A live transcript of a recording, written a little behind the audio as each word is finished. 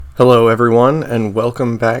Hello everyone, and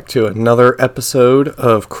welcome back to another episode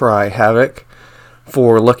of Cry Havoc.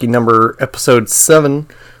 For lucky number episode 7,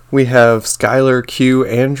 we have Skylar Q.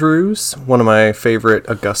 Andrews, one of my favorite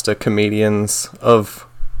Augusta comedians of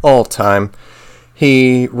all time.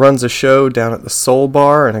 He runs a show down at the Soul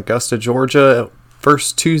Bar in Augusta, Georgia,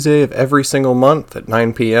 first Tuesday of every single month at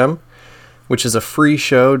 9 p.m., which is a free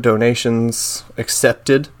show, donations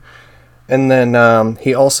accepted. And then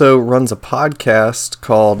he also runs a podcast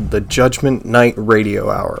called the Judgment Night Radio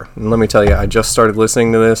Hour. And let me tell you, I just started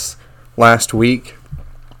listening to this last week,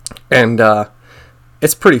 and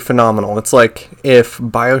it's pretty phenomenal. It's like if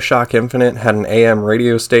BioShock Infinite had an AM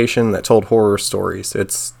radio station that told horror stories.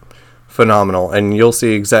 It's phenomenal, and you'll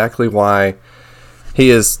see exactly why he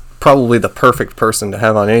is probably the perfect person to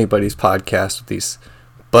have on anybody's podcast with these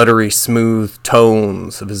buttery smooth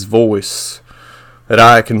tones of his voice that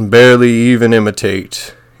I can barely even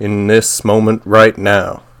imitate in this moment right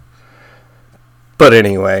now. But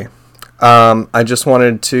anyway, I just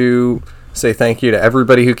wanted to say thank you to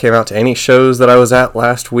everybody who came out to any shows that I was at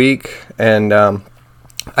last week, and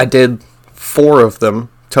I did 4 of them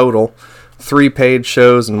total, 3 paid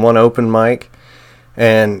shows and 1 open mic,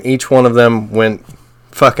 and each one of them went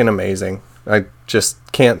fucking amazing. I just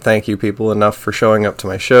can't thank you people enough for showing up to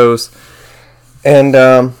my shows,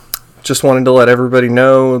 and just wanted to let everybody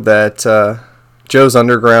know that Joe's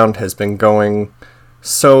Underground has been going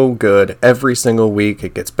so good every single week.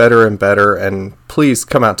 It gets better and better, and please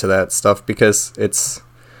come out to that stuff because it's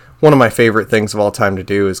one of my favorite things of all time to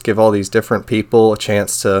do is give all these different people a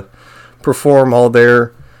chance to perform all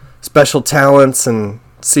their special talents and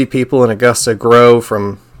see people in Augusta grow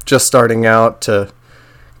from just starting out to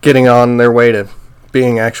getting on their way to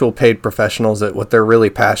being actual paid professionals at what they're really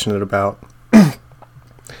passionate about.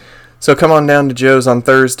 So come on down to Joe's on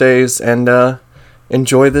Thursdays and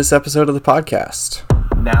enjoy this episode of the podcast.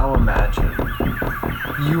 Now imagine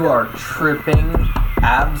you are tripping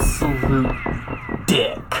absolute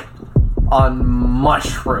dick on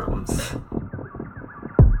mushrooms.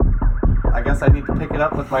 I guess I need to pick it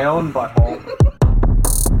up with my own butthole.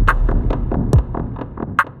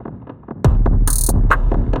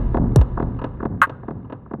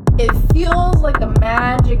 It feels like a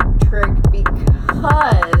magic trick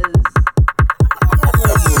because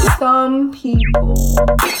some people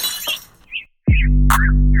it's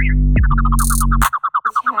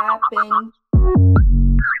happened.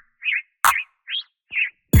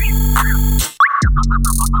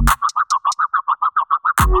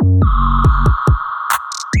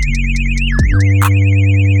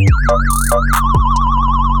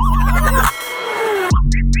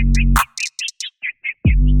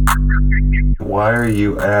 Why are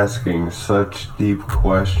you asking such deep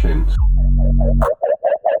questions?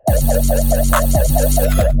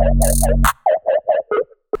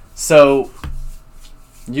 So,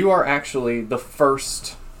 you are actually the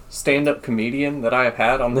first stand-up comedian that I have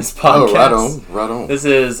had on this podcast. Oh, right on. This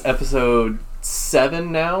is episode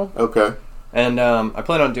 7 now. Okay. And I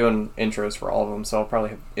plan on doing intros for all of them, so I'll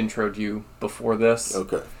probably have introed you before this.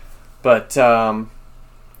 Okay. But I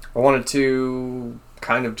wanted to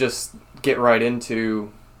kind of just get right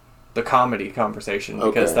into the comedy conversation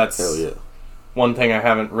because that's hell yeah. one thing I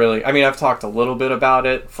haven't really... I mean, I've talked a little bit about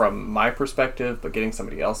it from my perspective, but getting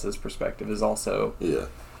somebody else's perspective is also... Yeah.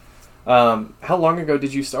 How long ago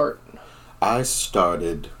did you start? I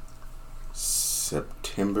started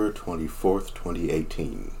September 24th,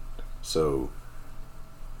 2018. So,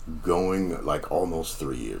 going like almost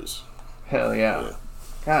 3 years. Hell yeah.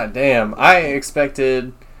 God damn. I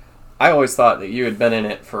always thought that you had been in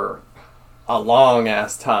it for a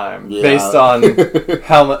long-ass time. Yeah. Based on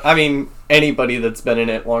how much... I mean, anybody that's been in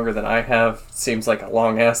it longer than I have seems like a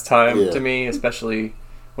long-ass time to me, especially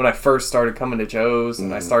when I first started coming to Joe's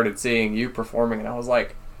and I started seeing you performing, and I was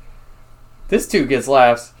like, this dude gets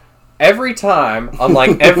laughs every time on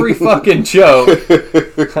like every fucking joke.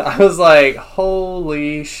 I was like,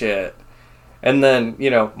 holy shit. And then,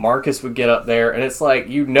 Marcus would get up there, and it's like,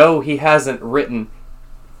 he hasn't written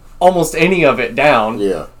almost any of it down.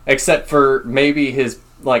 Yeah. Except for maybe his,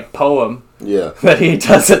 like, poem. Yeah. That he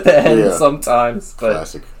does at the end sometimes. But,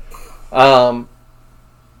 classic. But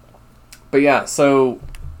yeah, so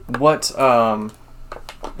what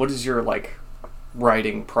is your, like,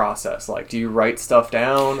 writing process like? Do you write stuff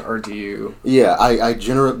down, or do you... Yeah, I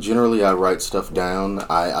generally I write stuff down.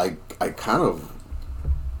 I kind of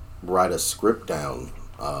write a script down.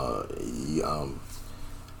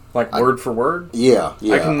 Like word for word? Yeah.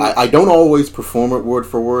 I don't always perform it word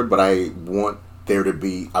for word, but I want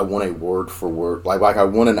a word for word. Like I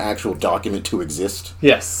want an actual document to exist.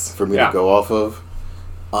 Yes. For me to go off of.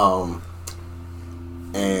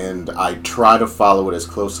 and I try to follow it as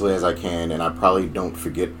closely as I can, and I probably don't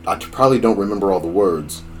remember all the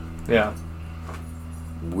words. Yeah.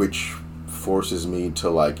 Which forces me to,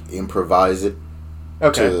 like, improvise it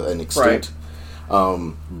Okay. to an extent.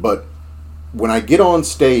 Right. But when I get on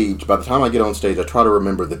stage, by the time I get on stage, I try to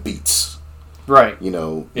remember the beats. Right.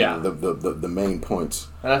 Yeah. The main points.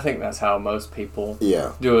 And I think that's how most people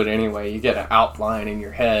Yeah. do it anyway. You get an outline in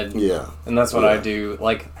your head. Yeah. And that's what I do.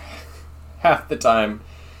 Like, half the time,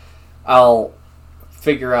 I'll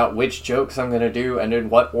figure out which jokes I'm going to do and in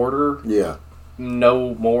what order. Yeah.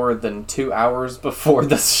 No more than 2 hours before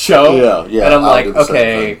the show. Yeah. And I'm like,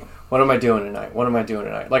 okay, what am I doing tonight? What am I doing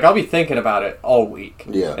tonight? Like, I'll be thinking about it all week.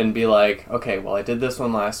 Yeah. And be like, okay, well, I did this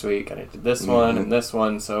one last week, and I did this one and this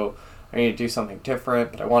one, so I need to do something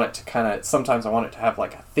different, but I want it to kind of, sometimes I want it to have,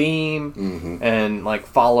 like, a theme and, like,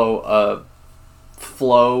 follow a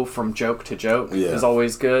flow from joke to joke is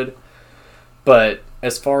always good. But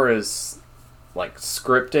as far as, like,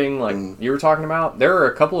 scripting, like you were talking about, there are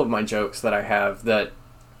a couple of my jokes that I have that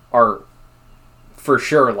are for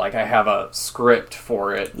sure, like, I have a script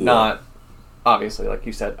for it. Not, obviously, like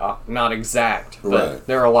you said, not exact, but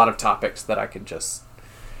there are a lot of topics that I could just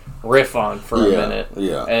riff on for a minute.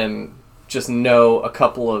 Yeah. And just know a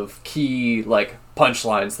couple of key, like,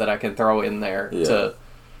 punchlines that I can throw in there to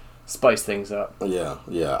spice things up. Yeah.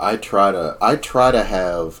 I try to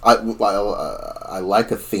have, I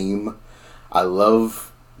like a theme. I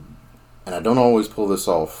love, and I don't always pull this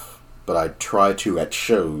off, but I try to at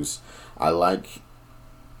shows. I like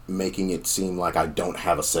making it seem like I don't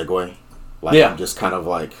have a segue. Like I'm just kind of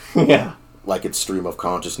like, like it's stream of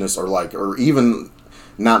consciousness, or even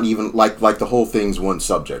not even like the whole thing's one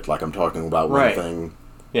subject. Like I'm talking about one thing.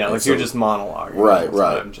 Yeah, like you're just monologuing.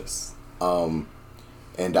 Right. Just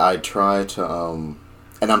and I try to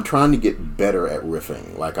and I'm trying to get better at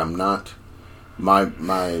riffing. Like I'm not my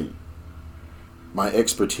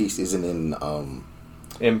expertise isn't in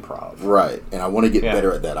improv. Right. And I want to get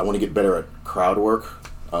better at that. I want to get better at crowd work.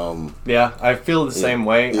 Yeah, I feel the same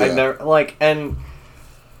way. I never, like, and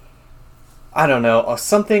I don't know,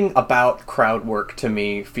 something about crowd work to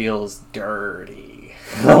me feels dirty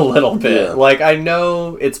a little bit. Yeah. Like, I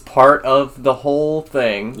know it's part of the whole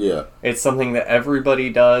thing. Yeah. It's something that everybody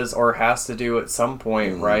does or has to do at some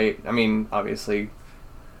point, right? I mean, obviously,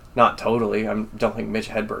 not totally. I don't think Mitch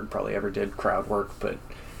Hedberg probably ever did crowd work, but,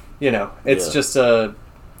 you know, it's just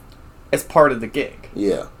it's part of the gig.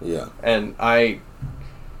 Yeah. And I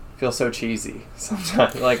feel so cheesy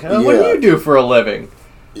sometimes. Like, what do you do for a living?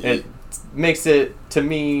 It makes it, to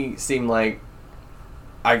me, seem like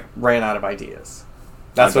I ran out of ideas.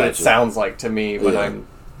 That's what it sounds like to me when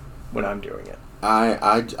I'm doing it.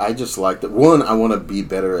 I just like that. One, I want to be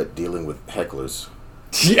better at dealing with hecklers.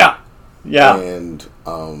 Yeah. And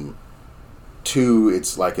two,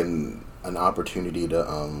 it's like an opportunity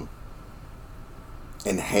to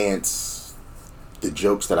enhance the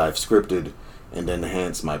jokes that I've scripted and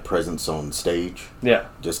enhance my presence on stage. Yeah.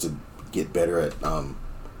 Just to get better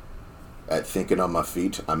at thinking on my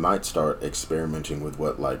feet. I might start experimenting with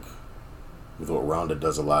what Rhonda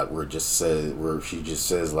does a lot, where she just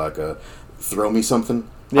says like throw me something.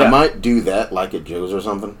 Yeah. I might do that like at Joe's or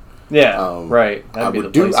something. Yeah. Right. I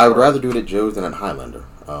would rather do it at Joe's than at Highlander.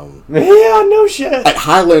 Yeah, no shit. At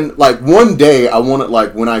Highland, like one day I want to,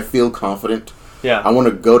 like when I feel confident, I want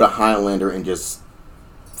to go to Highlander and just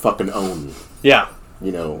fucking own. Yeah.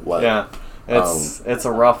 You know, like it's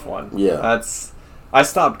a rough one. Yeah. I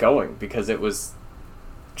stopped going because it was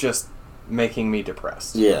just making me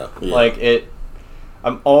depressed. Yeah. Like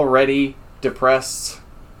I'm already depressed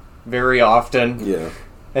very often. Yeah.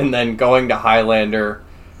 And then going to Highlander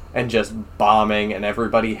and just bombing and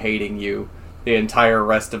everybody hating you the entire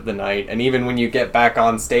rest of the night. And even when you get back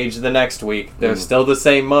on stage the next week, they're still the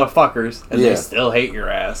same motherfuckers and they still hate your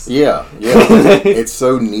ass. Yeah. It's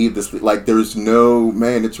so needless. Like there's no,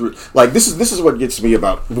 man, it's like this is what gets me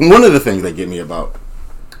about, one of the things that get me about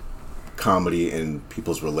comedy and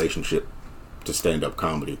people's relationship to stand-up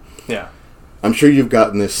comedy. Yeah. I'm sure you've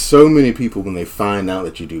gotten this. So many people, when they find out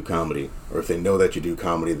that you do comedy, or if they know that you do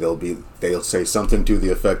comedy, they'll say something to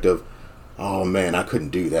the effect of, "Oh man, I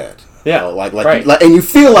couldn't do that." Yeah, like, and you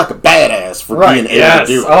feel like a badass for being able to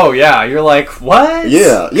do it. Oh yeah, you're like, what?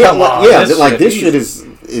 Yeah, this shit is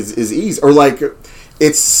easy, or like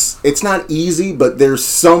it's not easy, but there's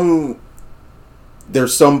some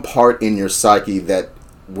part in your psyche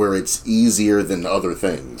where it's easier than other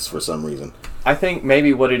things for some reason. I think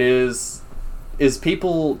maybe what it is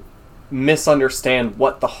people misunderstand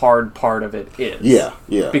what the hard part of it is. Yeah.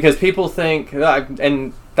 Because people think,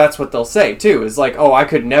 and that's what they'll say too. Is like, oh, I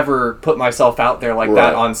could never put myself out there like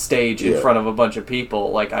that Right. on stage in Yeah. front of a bunch of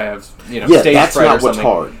people. Like I have, Yeah, stage that's fright not or what's something.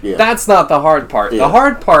 hard. Yeah. That's not the hard part. Yeah. The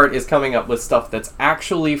hard part is coming up with stuff that's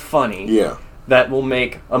actually funny. Yeah. That will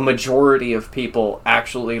make a majority of people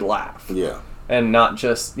actually laugh. Yeah. And not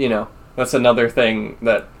just, that's another thing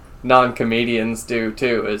that non-comedians do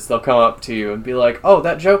too, is they'll come up to you and be like, oh,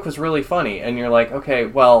 that joke was really funny. And you're like, okay,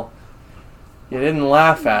 well, you didn't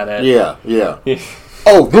laugh at it. Yeah. Yeah.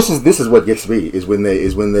 Oh, this is what gets me is when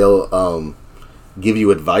they'll give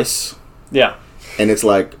you advice, Yeah. and it's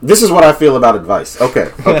like, this is what I feel about advice.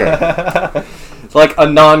 Okay. It's like a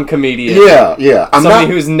non-comedian. Yeah. Somebody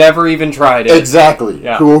who's never even tried it. exactly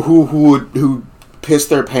Yeah. who piss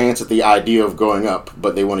their pants at the idea of going up,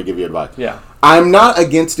 but they want to give you advice. Yeah. I'm not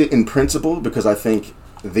against it in principle because I think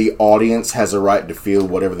the audience has a right to feel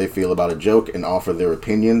whatever they feel about a joke and offer their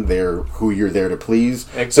opinion. They're who you're there to please.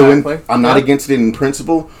 Exactly. So I'm not against it in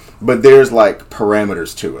principle, but there's like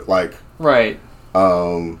parameters to it. Like Right.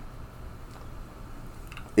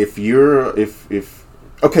 if you're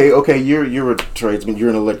okay, you're a tradesman, you're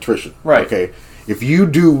an electrician. Right. Okay. If you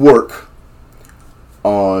do work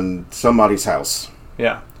on somebody's house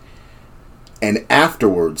Yeah. and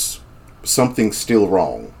afterwards something's still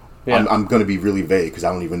wrong. Yeah. I'm going to be really vague because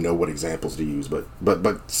I don't even know what examples to use, but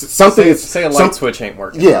something is Say a light switch ain't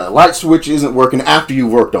working. Yeah, light switch isn't working after you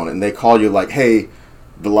worked on it, and they call you like, "Hey,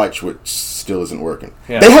 the light switch still isn't working."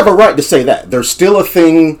 Yeah. They have a right to say that. There's still a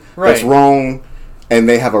thing that's Right. wrong, and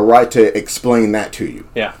they have a right to explain that to you.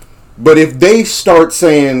 Yeah. But if they start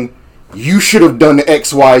saying you should have done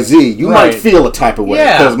X, Y, Z, you might Right. feel a type of way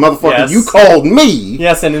Yeah. because motherfucker, Yes. you called me.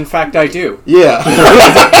 Yes, and in fact I do. Yeah.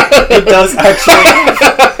 It does actually.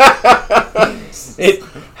 It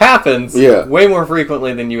happens Yeah. way more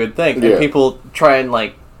frequently than you would think. And Yeah. people try and,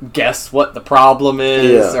 like, guess what the problem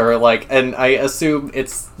is. Yeah. Or, like, and I assume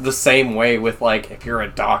it's the same way with, like, if you're a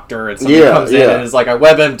doctor and somebody Yeah, comes in yeah. and is like, I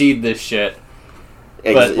WebMD'd this shit.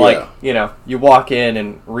 But, like, yeah. you walk in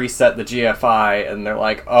and reset the GFI and they're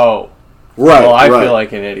like, oh, Right. well, I right. feel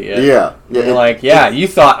like an idiot. Yeah. You're like, yeah, you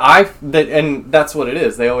thought and that's what it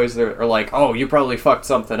is. They always are like, oh, you probably fucked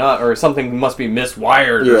something up, or something must be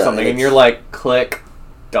miswired or Yeah, something, and it's- you're like, click,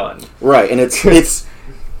 done. Right, and it's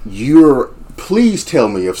please tell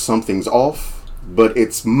me if something's off, but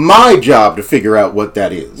it's my job to figure out what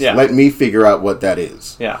that is. Yeah. Let me figure out what that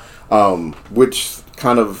is. Yeah, Which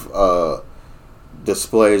kind of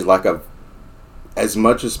displays like as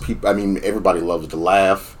much as people. I mean, everybody loves to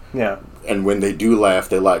laugh. yeah, And when they do laugh,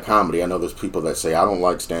 they like comedy. I know there's people that say I don't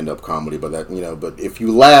like stand-up comedy, but but if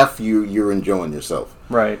you laugh, you're enjoying yourself.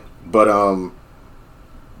 right. But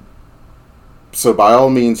so by all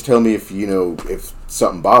means, tell me if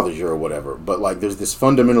something bothers you or whatever. But like, there's this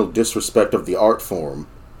fundamental disrespect of the art form.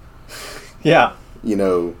 Yeah, You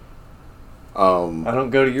know. I don't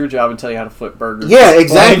go to your job and tell you how to flip burgers. Yeah,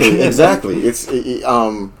 exactly, Like- exactly.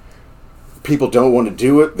 People don't want to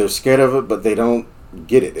do it. They're scared of it, but they don't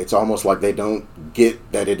get it. It's almost like they don't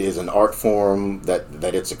get that it is an art form, that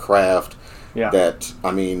it's a craft. Yeah. That,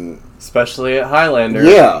 I mean, Especially at Highlander.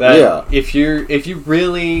 Yeah, that yeah. If you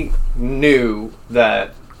really knew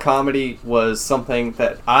that comedy was something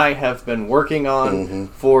that I have been working on Mm-hmm.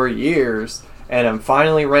 for years, and I'm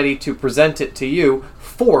finally ready to present it to you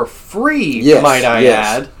for free, Yes, might I yes.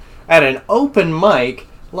 add, at an open mic,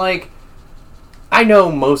 like, I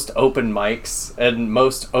know most open mics and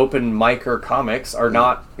most open micer comics are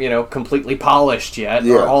not, completely polished yet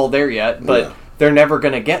Yeah. or all there yet, but Yeah. they're never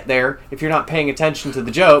going to get there if you're not paying attention to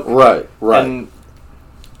the joke. right. And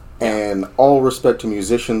And all respect to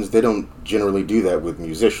musicians, they don't generally do that with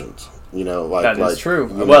musicians. that is true.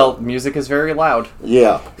 you know. Well, music is very loud.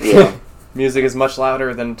 Yeah. Music is much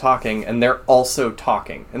louder than talking, and they're also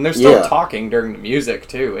talking. And they're still Yeah. talking during the music,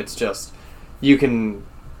 too. It's just, you can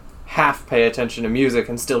half pay attention to music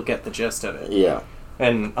and still get the gist of it. Yeah.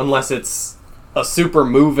 And unless it's a super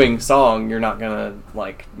moving song, you're not gonna,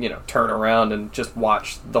 turn around and just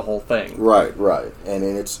watch the whole thing. Right. And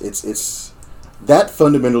then it's that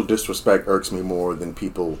fundamental disrespect irks me more than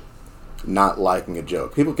people not liking a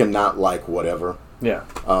joke. People can not like whatever, Yeah.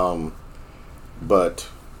 but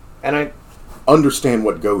And I understand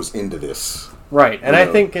what goes into this. Right, and You I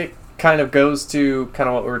know. think it kind of goes to kind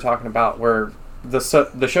of what we were talking about, where the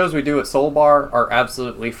shows we do at Soul Bar are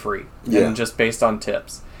absolutely free Yeah. and just based on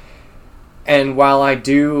tips. And while I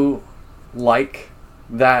do like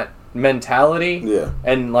that mentality, Yeah.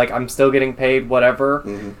 and I'm still getting paid whatever,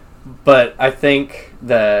 Mhm. but I think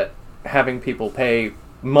that having people pay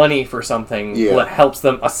money for something Yeah. helps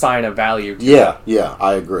them assign a value to it. Yeah,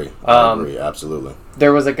 I agree. I agree, absolutely.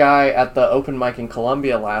 There was a guy at the open mic in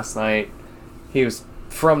Columbia last night. He was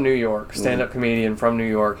from New York, stand-up comedian from New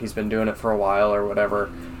York. He's been doing it for a while or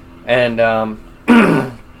whatever. And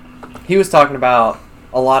he was talking about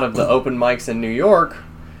a lot of the open mics in New York,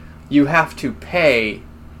 you have to pay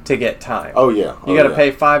to get time. Oh, yeah. You got to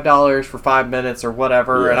pay $5 for 5 minutes or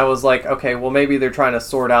whatever. Yeah. And I was like, okay, well, maybe they're trying to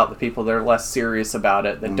sort out the people that are less serious about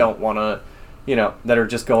it, that don't want to, that are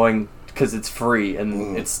just going because it's free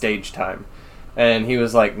and it's stage time. And he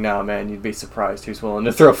was like, nah, man, you'd be surprised who's willing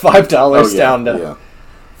to throw $5 down to... Yeah.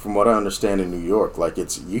 From what I understand in New York, like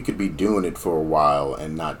you could be doing it for a while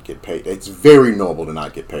and not get paid. It's very normal to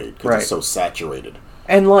not get paid because it's so saturated.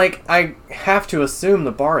 And, like, I have to assume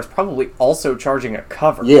the bar is probably also charging a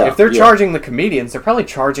cover. Yeah. If they're charging the comedians, they're probably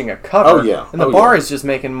charging a cover. Oh, yeah. And the bar is just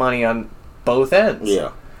making money on both ends.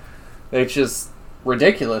 Yeah. It's just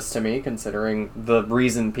ridiculous to me, considering the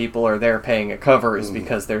reason people are there paying a cover is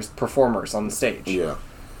because there's performers on the stage. Yeah.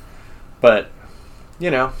 But,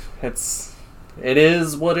 it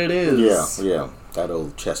is what it is. Yeah. That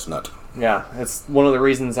old chestnut. Yeah. It's one of the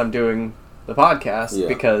reasons I'm doing the podcast,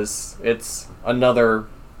 because it's another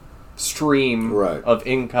stream of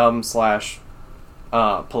income /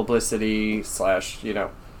 publicity /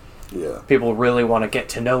 people really want to get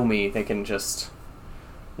to know me. They can just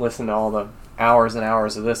listen to all the hours and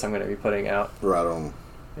hours of this I'm going to be putting out. Right on.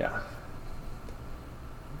 Yeah.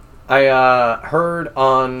 I heard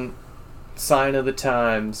on Sign of the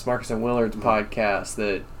Times, Marcus and Willard's podcast,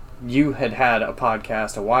 that you had a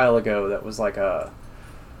podcast a while ago that was like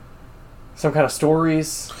some kind of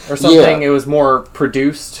stories or something. Yeah. It was more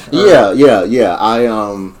produced. Yeah. I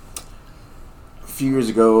a few years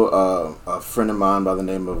ago, a friend of mine by the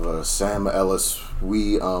name of Sam Ellis,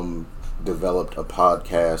 we developed a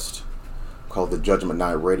podcast called the Judgment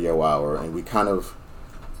Night Radio Hour, and we kind of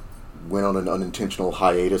went on an unintentional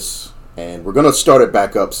hiatus, and we're gonna start it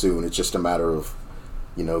back up soon. It's just a matter of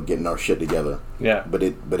getting our shit together. Yeah. But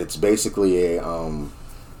it's basically an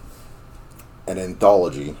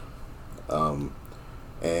anthology.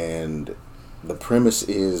 And the premise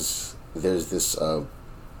is there's this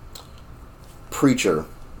preacher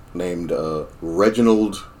named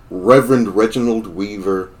Reverend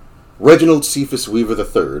Reginald Cephas Weaver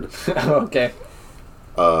III. Okay.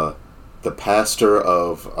 The pastor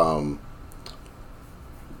of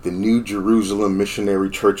the New Jerusalem Missionary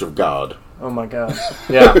Church of God. Oh my God.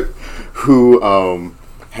 Yeah. Who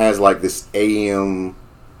has like this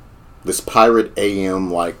pirate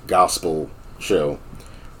AM like gospel show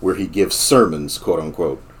where he gives sermons, quote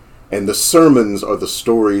unquote, and the sermons are the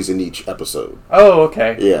stories in each episode. Oh,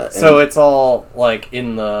 okay. Yeah. So it's all like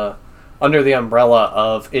under the umbrella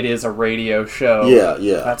of it is a radio show.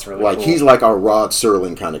 Yeah. That's really like cool. He's like our Rod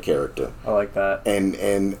Serling kind of character. I like that.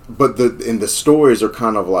 But the stories are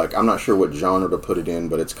kind of like, I'm not sure what genre to put it in,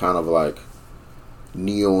 but it's kind of like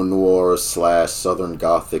neo-noir / Southern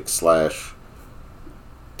Gothic /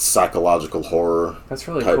 psychological horror. That's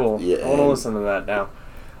really type. cool. Yeah, I want to listen to that now.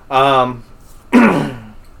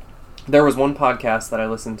 There was one podcast that I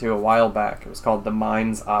listened to a while back. It was called The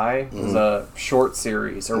Mind's Eye. It was a short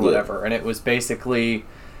series or whatever, and it was basically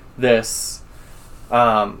this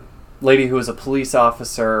lady who was a police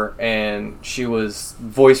officer, and she was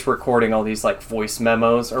voice recording all these like voice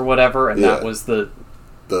memos or whatever, and that was the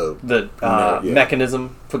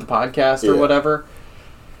mechanism for the podcast or whatever.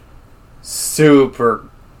 Super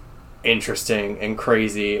interesting and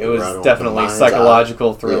crazy. It was definitely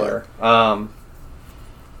psychological thriller.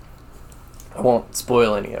 I won't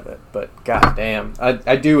spoil any of it, but goddamn,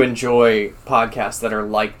 I do enjoy podcasts that are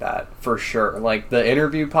like that for sure. Like the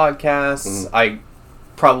interview podcasts, I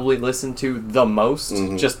probably listen to the most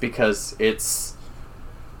just because it's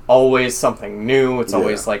always something new. It's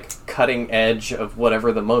always like cutting edge of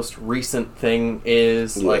whatever the most recent thing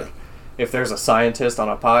is. Yeah. Like if there's a scientist on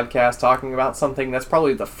a podcast talking about something, that's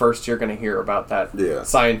probably the first you're going to hear about that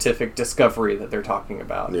scientific discovery that they're talking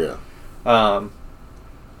about. Yeah.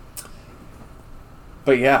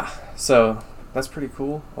 But yeah, so that's pretty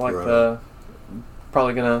cool. I like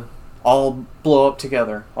probably gonna all blow up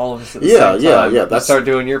together, all of us at the same time. Yeah. You start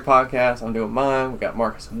doing your podcast, I'm doing mine. We got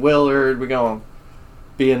Marcus and Willard. We're gonna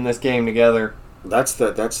be in this game together. That's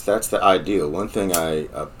the ideal. One thing I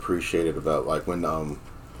appreciated about like when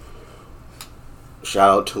shout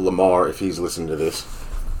out to Lamar if he's listening to this,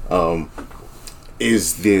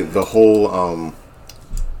 is the whole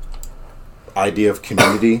idea of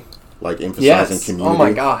community. Like emphasizing community. Oh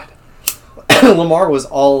my God. Lamar was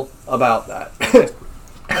all about that.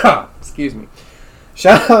 Excuse me.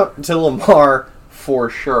 Shout out to Lamar for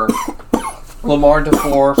sure. Lamar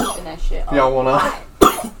DeFore. If y'all want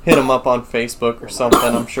to hit him up on Facebook or something.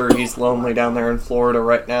 I'm sure he's lonely down there in Florida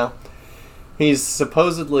right now. He's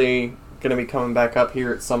supposedly going to be coming back up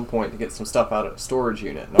here at some point to get some stuff out of the storage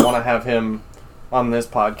unit. And I want to have him on this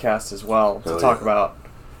podcast as well to talk about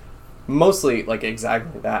mostly, like,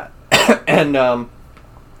 exactly that. And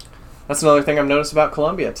that's another thing I've noticed about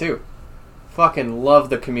Columbia, too. Fucking love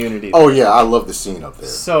the community. Oh, yeah, I love the scene up there.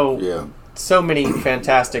 So many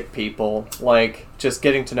fantastic people. Like, just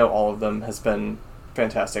getting to know all of them has been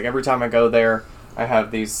fantastic. Every time I go there, I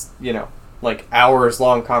have these, you know, like,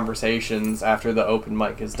 hours-long conversations after the open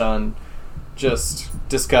mic is done, just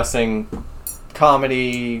discussing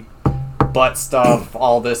comedy, butt stuff,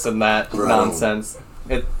 all this and that nonsense.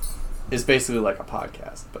 It is basically like a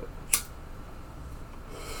podcast, but...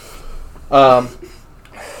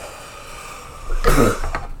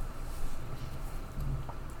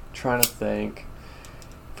 trying to think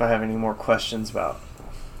if I have any more questions about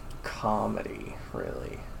comedy,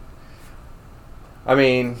 really. I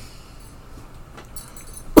mean...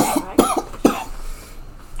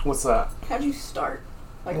 What's that? How'd you start?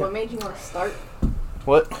 Like, what made you want to start?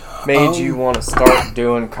 What made you want to start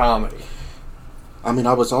doing comedy? I mean,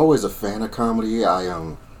 I was always a fan of comedy.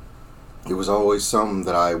 It was always something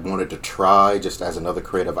that I wanted to try just as another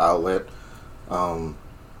creative outlet.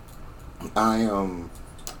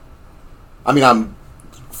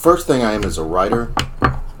 First thing I am is a writer.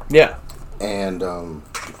 Yeah. And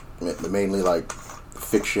mainly like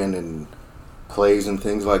fiction and plays and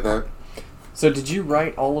things like that. So did you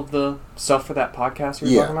write all of the stuff for that podcast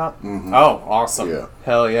you were talking about? Mm-hmm. Oh, awesome. Yeah.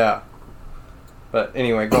 Hell yeah. But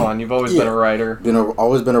anyway, go on. You've always been a writer.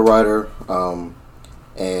 Always been a writer,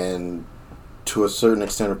 and to a certain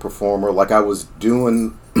extent a performer. Like I was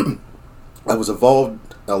doing, I was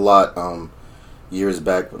involved a lot years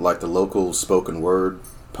back with like the local spoken word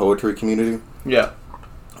poetry community. Yeah.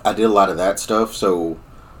 I did a lot of that stuff, so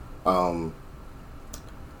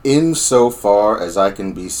insofar as I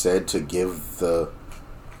can be said to give the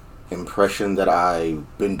impression that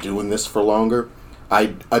I've been doing this for longer,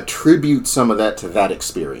 I attribute some of that to that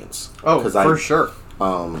experience. Oh, for sure.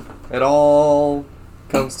 It all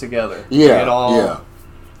comes together. Yeah,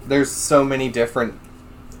 There's so many different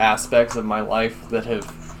aspects of my life that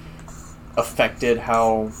have affected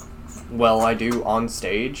how well I do on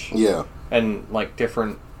stage. Yeah. And, like,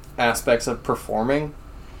 different aspects of performing.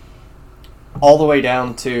 All the way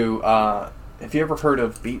down to, have you ever heard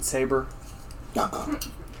of Beat Saber? Uh-uh.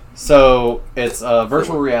 So, it's a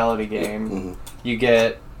virtual reality game. Mm-hmm.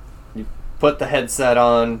 You put the headset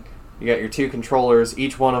on, you got your two controllers,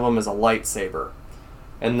 each one of them is a lightsaber.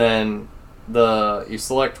 And then you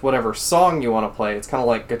select whatever song you want to play. It's kind of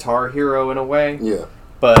like Guitar Hero in a way. Yeah.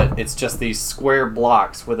 But it's just these square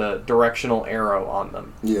blocks with a directional arrow on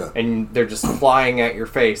them. Yeah. And they're just flying at your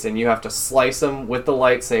face, and you have to slice them with the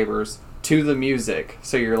lightsabers to the music.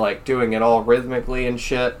 So you're, like, doing it all rhythmically and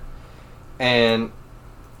shit. And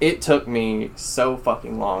it took me so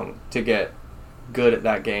fucking long to get good at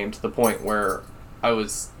that game to the point where I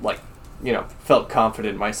was, like, you know, felt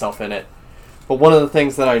confident in myself in it. But one of the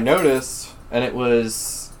things that I noticed, and it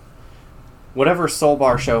was whatever Soul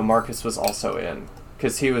Bar show Marcus was also in,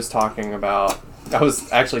 because he was talking about, I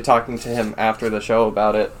was actually talking to him after the show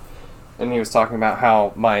about it, and he was talking about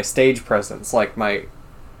how my stage presence, like my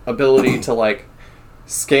ability to, like,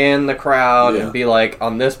 scan the crowd and be like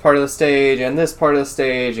on this part of the stage and this part of the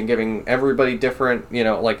stage and giving everybody different, you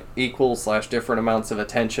know, like equal/different amounts of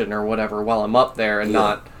attention or whatever while I'm up there and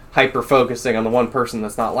not hyper focusing on the one person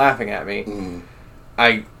that's not laughing at me.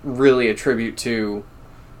 I really attribute to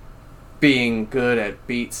being good at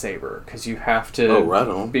Beat Saber, because you have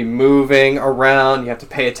to be moving around, you have to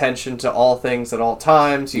pay attention to all things at all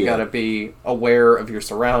times, you gotta be aware of your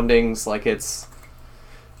surroundings. Like,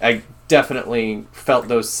 I definitely felt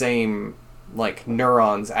those same, like,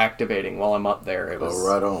 neurons activating while I'm up there. It was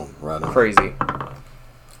right on. Crazy.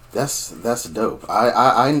 That's dope.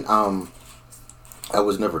 I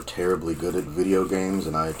was never terribly good at video games,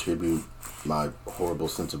 and I attribute my horrible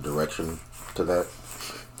sense of direction to that.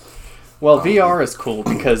 Well, VR is cool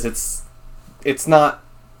because it's not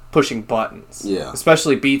pushing buttons. Yeah.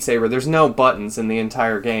 Especially Beat Saber. There's no buttons in the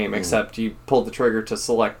entire game except you pull the trigger to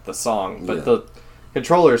select the song. But the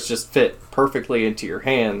controllers just fit perfectly into your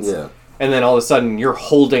hands. Yeah. And then all of a sudden you're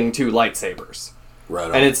holding two lightsabers. Right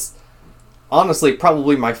on. And it's honestly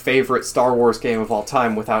probably my favorite Star Wars game of all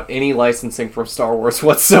time without any licensing from Star Wars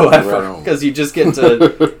whatsoever. Because you just get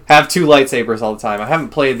to have two lightsabers all the time. I haven't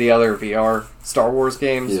played the other VR Star Wars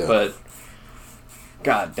games, but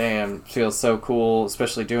god damn, it feels so cool,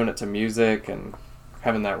 especially doing it to music and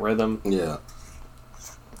having that rhythm. Yeah.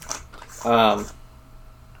 What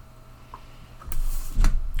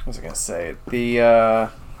was I gonna say? The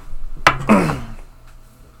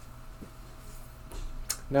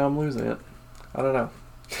Now I'm losing it. I don't know.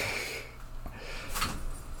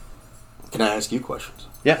 Can I ask you questions?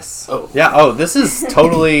 Yes. Oh. Yeah. Oh, this is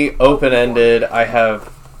totally open-ended. I have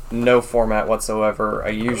no format whatsoever. I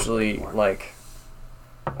usually, like...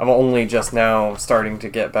 I'm only just now starting to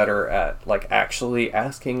get better at, like, actually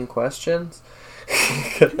asking questions.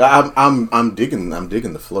 I'm digging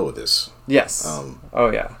the flow of this. Yes. Oh,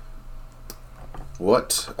 yeah.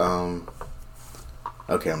 What?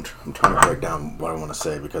 Okay, I'm trying to break down what I want to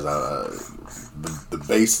say because the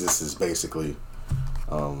basis is basically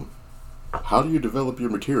how do you develop your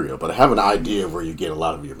material? But I have an idea of where you get a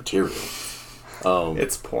lot of your material.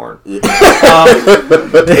 It's porn. Yeah.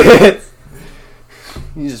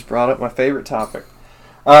 You just brought up my favorite topic.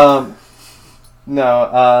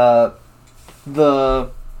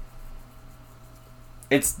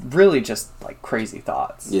 It's really just like crazy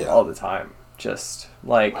thoughts all the time. Just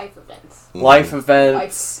like Life events. Life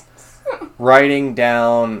events. Writing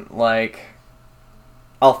down, like,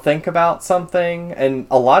 I'll think about something, and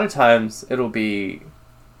a lot of times it'll be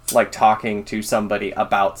like talking to somebody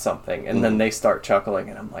about something, and then they start chuckling,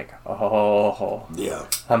 and I'm like, oh, Yeah.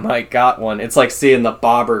 I might got one. It's like seeing the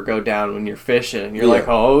bobber go down when you're fishing, and you're Yeah. like,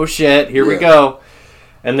 oh shit, here we go.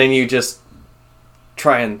 And then you just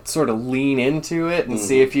try and sort of lean into it and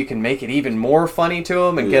see if you can make it even more funny to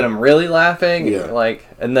them and get them really laughing. And Yeah. you're like,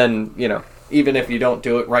 and then, you know, even if you don't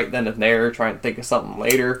do it right then and there, try and think of something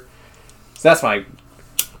later. So that's my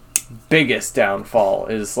biggest downfall,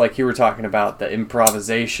 is like you were talking about, the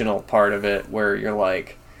improvisational part of it, where you're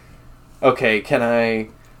like, okay, can I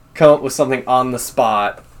come up with something on the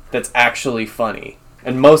spot that's actually funny?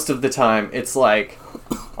 And most of the time it's like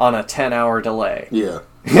on a 10-hour delay. Yeah.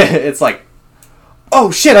 It's like, oh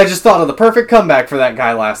shit, I just thought of the perfect comeback for that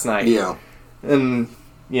guy last night. Yeah. And,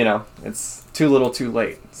 you know, it's too little too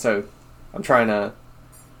late. So I'm trying to,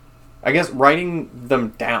 I guess writing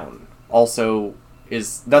them down also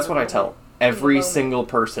that's what I tell every single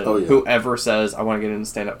person who ever says, I want to get into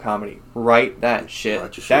stand-up comedy. Write that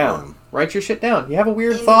shit down. Write your shit down. You have a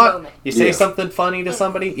weird thought, you say something funny to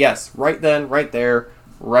somebody, yes, right then, right there,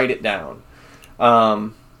 write it down.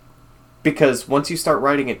 Because once you start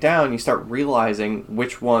writing it down, you start realizing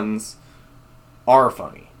which ones are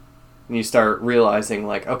funny. And you start realizing,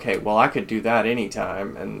 like, okay, well, I could do that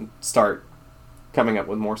anytime, and start coming up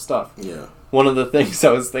with more stuff. Yeah. One of the things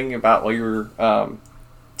I was thinking about while you were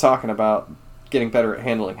talking about getting better at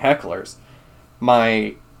handling hecklers,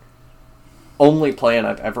 my only plan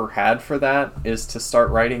I've ever had for that is to start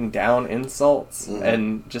writing down insults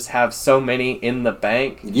and just have so many in the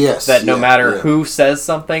bank that no matter who says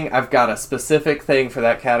something, I've got a specific thing for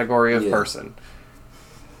that category of person.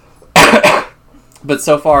 But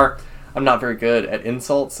so far, I'm not very good at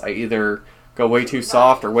insults. I either go way too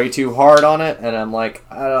soft or way too hard on it, and I'm like,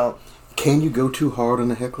 I don't... Can you go too hard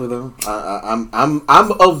on a heckler though? I'm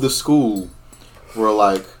of the school where,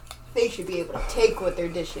 like, They should be able to take what they're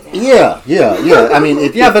dishing out. Yeah. I mean,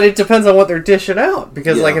 but it depends on what they're dishing out.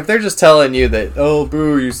 Because, like, if they're just telling you that, oh,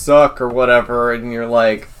 boo, you suck, or whatever, and you're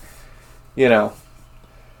like, you know,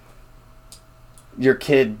 your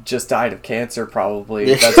kid just died of cancer,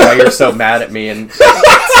 probably. That's why you're so mad at me and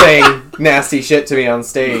saying nasty shit to me on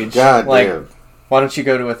stage. God like, damn. Why don't you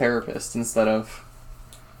go to a therapist instead of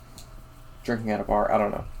drinking at a bar? I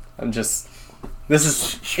don't know. I'm just... This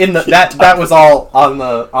is in the that was all on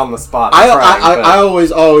the spot. I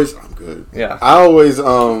always I'm good. Yeah. I always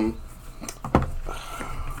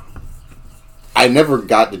I never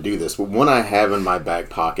got to do this, but one I have in my back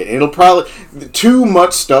pocket, and it'll probably too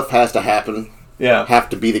much stuff has to happen. Yeah. Have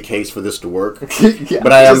to be the case for this to work. Yeah,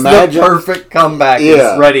 but I just imagine the perfect comeback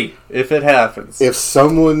is ready if it happens. If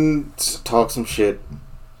someone talks some shit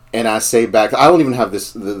and I say back, I don't even have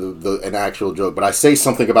this an actual joke, but I say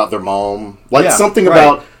something about their mom, like something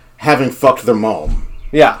about having fucked their mom.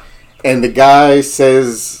 Yeah. And the guy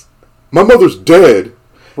says, "My mother's dead."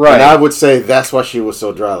 Right. And I would say, "That's why she was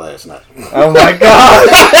so dry last night." Oh my god.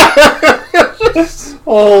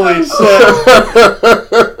 Holy shit.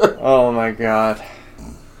 Oh my god.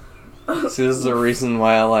 See, this is the reason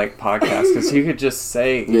why I like podcasts, because you could just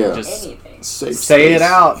say, anything. Say it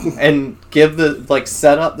out and give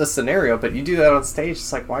set up the scenario, but you do that on stage,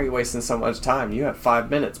 it's like, why are you wasting so much time? You have 5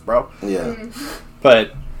 minutes, bro. Yeah.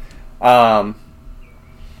 But,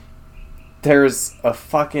 there's a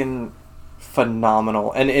fucking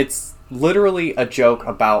phenomenal, and it's literally a joke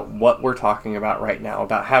about what we're talking about right now,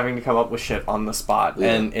 about having to come up with shit on the spot,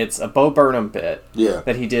 and it's a Bo Burnham bit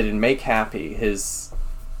that he did in Make Happy, his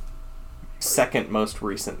second most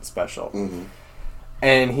recent special.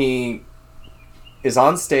 And he is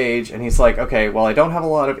on stage, and he's like, okay, well, I don't have a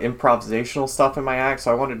lot of improvisational stuff in my act,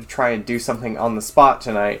 so I wanted to try and do something on the spot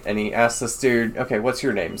tonight. And he asks this dude, okay, what's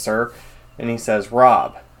your name, sir? And he says,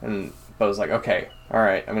 Rob. And Bo's like, okay, all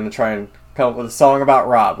right, I'm going to try and come up with a song about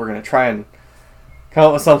Rob. We're going to try and come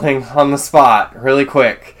up with something on the spot really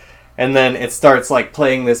quick. And then it starts like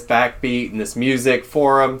playing this backbeat and this music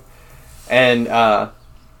for him. And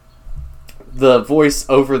the voice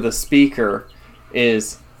over the speaker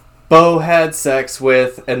is, Bo had sex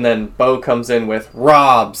with, and then Bo comes in with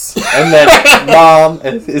Rob's, and then mom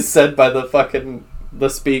is said by the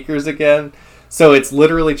speakers again. So it's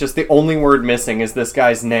literally just the only word missing is this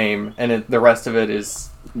guy's name, and the rest of it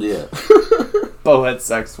is Bo had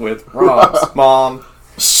sex with Rob's mom.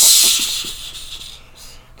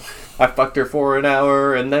 I fucked her for an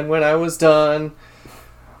hour, and then when I was done,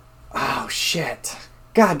 oh shit,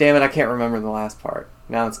 god damn it, I can't remember the last part.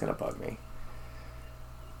 Now it's gonna bug me.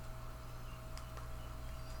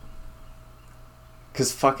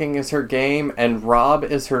 Because fucking is her game, and Rob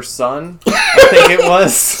is her son. I think it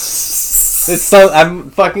was.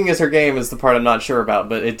 Fucking is her game is the part I'm not sure about,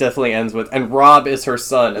 but it definitely ends with, and Rob is her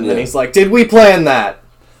son. And then he's like, did we plan that?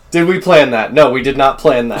 Did we plan that? No, we did not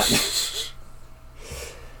plan that.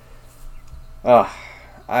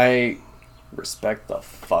 I respect the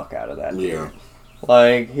fuck out of that dude. Yeah.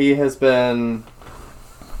 Like, he has been,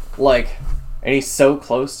 like, and he's so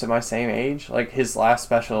close to my same age. Like, his last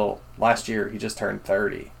special, last year, he just turned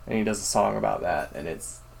 30. And he does a song about that. And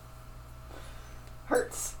it's...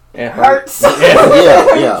 Hurts. It hurts.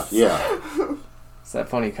 Yeah. It's that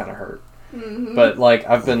funny kind of hurt. Mm-hmm. But, like,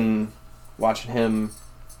 I've been watching him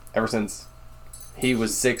ever since he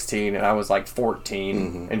was 16 and I was, like, 14.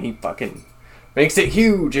 Mm-hmm. And he fucking makes it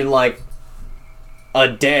huge in, like, a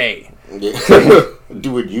day. Yeah.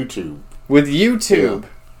 Doing YouTube. With YouTube. Yeah.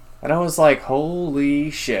 And I was like,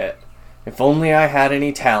 holy shit. If only I had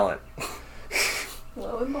any talent.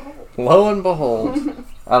 Lo and behold. Lo and behold.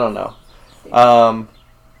 I don't know.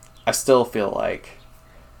 I still feel like,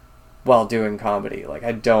 while doing comedy, like,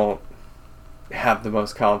 I don't have the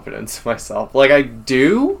most confidence in myself. Like, I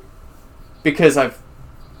do, because I've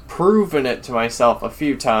proven it to myself a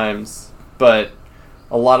few times, but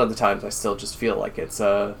a lot of the times I still just feel like it's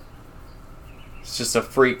just a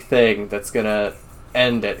freak thing that's gonna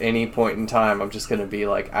end at any point in time. I'm just gonna be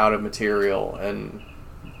like out of material, and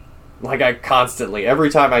like I constantly, every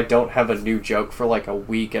time I don't have a new joke for like a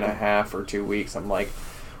week and a half or 2 weeks, I'm like,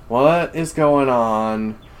 what is going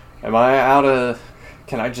on? Am I out of,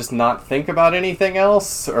 can I just not think about anything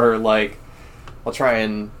else? Or like, I'll try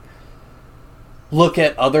and look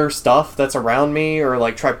at other stuff that's around me, or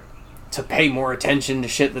like try to pay more attention to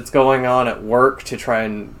shit that's going on at work to try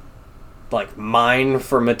and like mine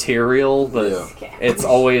for material. But it's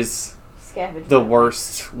always the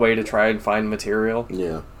worst way to try and find material.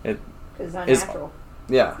 Yeah. It is unnatural.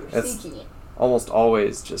 Yeah, You're it's seeking it. almost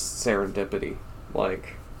always just serendipity.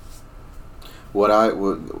 Like, what I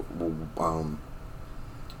would,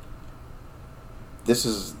 this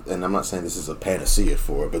is, and I'm not saying this is a panacea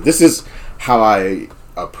for it, but this is how I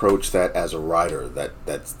approach that as a writer.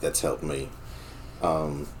 That's helped me,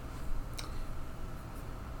 and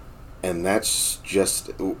that's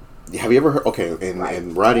just. Have you ever heard? Okay,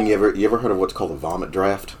 in writing, you ever heard of what's called a vomit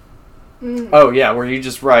draft? oh yeah, where you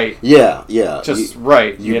just write. Yeah. Just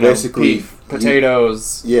write. You know, basically beef,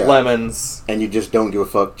 potatoes, lemons, and you just don't give a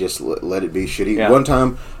fuck. Just let it be shitty. Yeah. One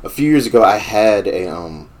time, a few years ago, I had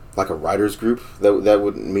a like a writers group that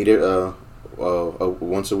would meet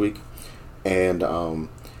once a week, and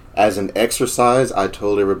as an exercise, I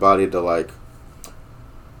told everybody to like,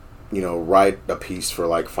 write a piece for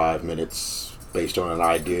like 5 minutes based on an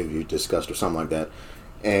idea you discussed or something like that,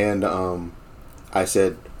 and I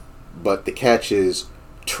said, but the catch is,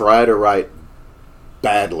 try to write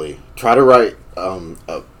badly. Try to write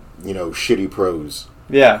shitty prose.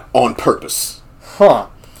 Yeah. On purpose. Huh.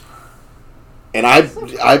 And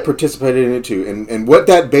I participated in it too. And what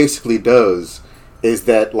that basically does is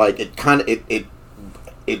that like it kind of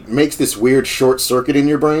it makes this weird short circuit in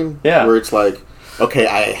your brain. Yeah. Where it's like, okay,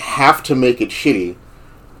 I have to make it shitty,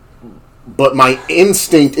 but my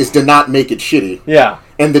instinct is to not make it shitty. Yeah.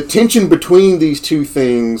 And the tension between these two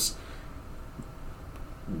things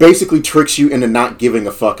basically tricks you into not giving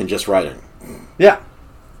a fuck and just writing. Yeah.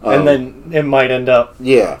 And then it might end up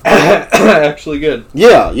actually good.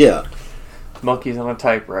 Yeah. Monkeys on a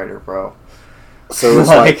typewriter, bro. So it's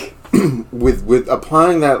like with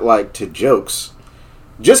applying that like to jokes,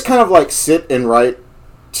 just kind of like sit and write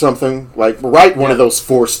something, like write one of those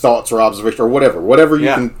forced thoughts or observations or whatever you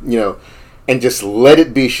can, and just let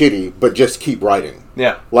it be shitty, but just keep writing.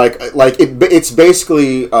 Yeah. It's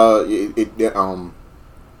basically it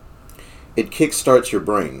kickstarts your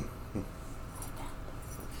brain.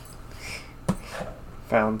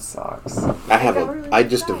 Found socks. I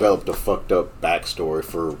just developed a fucked up backstory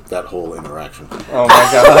for that whole interaction. Oh my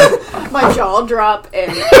god. My jaw drop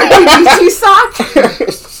and you sock.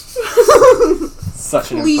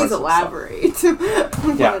 Such an Please impressive elaborate.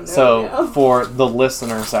 Yeah, so for the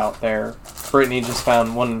listeners out there, Brittany just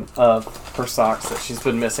found one of her socks that she's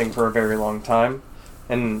been missing for a very long time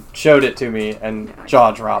and showed it to me and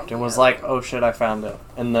jaw dropped and was like, oh shit, I found it.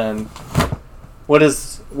 And then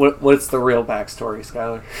what's the real backstory,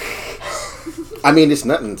 Skylar? I mean, it's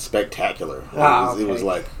nothing spectacular. It was Okay.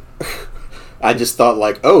 like I just thought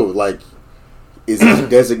like, oh, like is this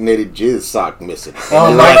designated jizz sock missing?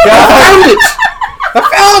 Oh my god! I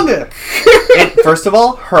found it! First of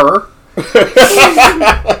all, her.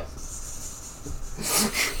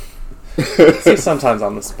 See, sometimes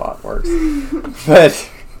on the spot works. But,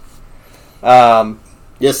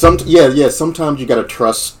 sometimes you gotta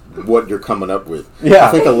trust what you're coming up with. Yeah.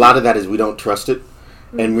 I think a lot of that is we don't trust it,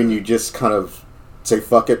 and when you just kind of say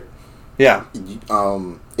fuck it, yeah.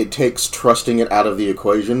 It takes trusting it out of the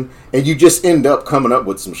equation, and you just end up coming up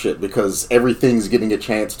with some shit because everything's getting a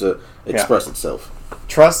chance to express itself.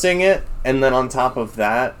 Trusting it, and then on top of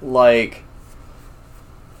that, like,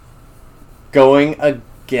 going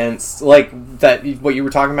against, like, that, what you were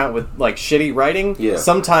talking about with, like, shitty writing. Yeah.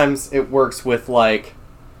 Sometimes it works with, like,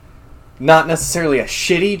 not necessarily a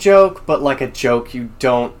shitty joke, but, like, a joke you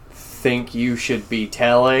don't think you should be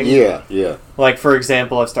telling. Yeah, yeah. Like, for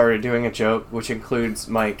example, I've started doing a joke which includes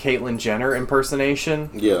my Caitlyn Jenner impersonation.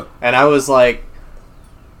 Yeah. And I was like,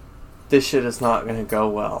 this shit is not going to go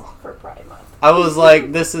well. For Pride Month. I was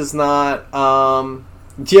like, this is not,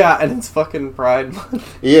 yeah, and it's fucking Pride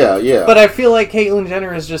Month. Yeah, yeah. But I feel like Caitlyn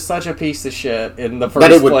Jenner is just such a piece of shit in the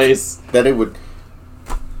first place. That it would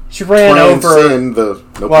She ran over...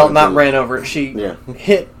 not ran over. She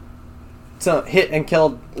hit and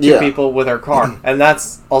killed two people with her car. And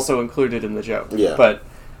that's also included in the joke. Yeah. But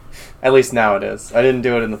at least now it is. I didn't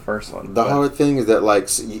do it in the first one. The hard thing is that, like,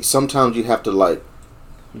 sometimes you have to, like,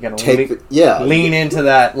 you gotta lean into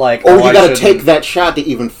that, like... Or you gotta take that shot to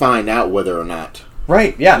even find out whether or not.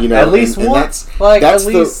 Right, yeah. You know, at least once. That's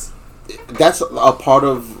a part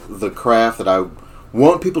of the craft that I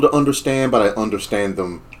want people to understand, but I understand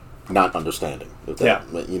them not understanding.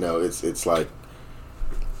 You know, it's like...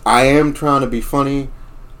 I am trying to be funny.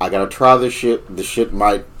 I gotta try this shit. The shit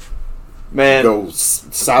might go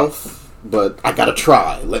south, but I gotta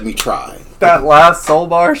try. Let me try. That last Soul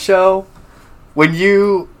Bar show, when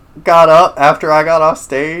you got up after I got off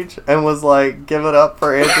stage and was like, give it up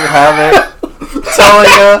for Andrew Havoc, telling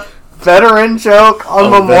a veteran joke on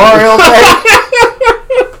Memorial Day.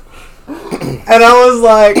 And I was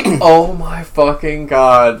like, oh my fucking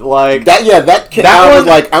god. Like, I was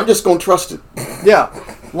like, I'm just gonna trust it. Yeah.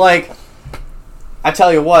 Like, I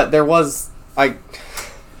tell you what,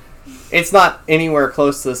 it's not anywhere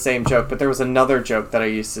close to the same joke, but there was another joke that I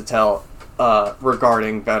used to tell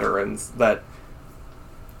regarding veterans that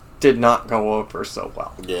did not go over so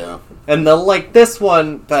well. Yeah. And this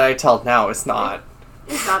one that I tell now is not...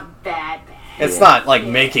 It's not bad. It's not, like,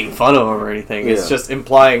 making fun of him or anything. It's just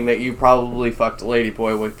implying that you probably fucked a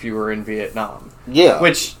ladyboy if you were in Vietnam. Yeah.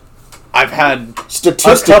 Which... I've had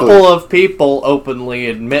a couple of people openly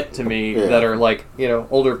admit to me that are, like, you know,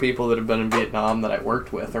 older people that have been in Vietnam that I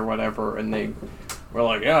worked with or whatever, and they were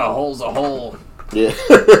like, yeah, a hole's a hole. Yeah.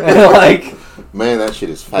 Like... Man, that shit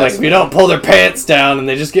is fascinating. Like, if you don't pull their pants down and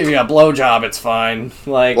they just give you a blowjob, it's fine.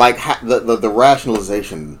 Like the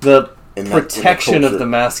rationalization. The protection of the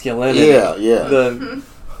masculinity. Yeah, yeah. The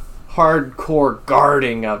hardcore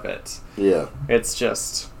guarding of it. Yeah. It's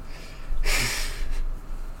just...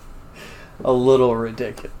 a little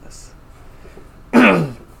ridiculous.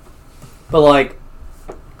 But, like,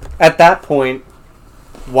 at that point,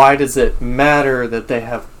 why does it matter that they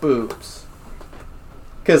have boobs?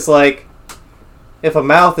 Because, like, if a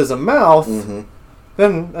mouth is a mouth,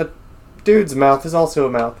 then a dude's mouth is also a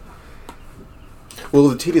mouth. Well,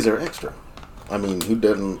 the titties are extra. I mean, who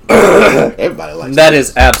doesn't... Everybody likes that.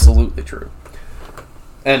 Is absolutely true.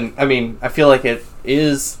 And, I mean, I feel like it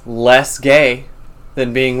is less gay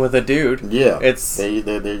than being with a dude. Yeah. It's there you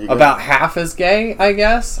go. About half as gay, I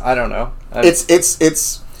guess. I don't know.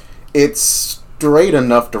 It's straight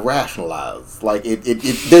enough to rationalize. Like,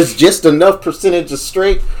 there's just enough percentage of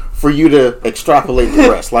straight for you to extrapolate the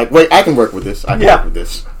rest. Like, wait, I can work with this. I can work with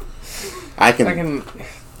this. I can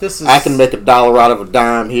make $1 out of a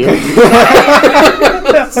dime here.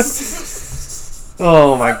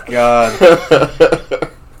 Oh my god.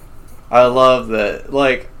 I love that.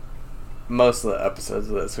 Like, most of the episodes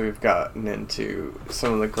of this, we've gotten into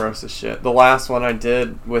some of the grossest shit. The last one I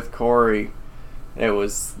did with Corey, it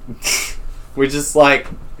was... we just, like...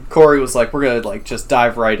 Corey was like, we're gonna, like, just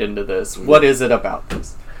dive right into this. What is it about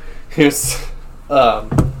this? Here's,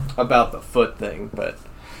 about the foot thing, but...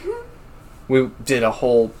 we did a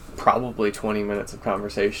whole... probably 20 minutes of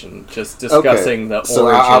conversation just discussing the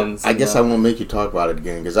origins. I guess I won't make you talk about it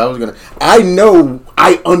again because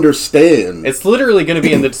I understand. It's literally going to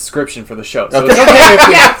be in the description for the show, so Okay. it's okay if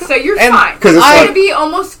we, Yeah, so you're And- fine. 'cause it's I'm like- gonna be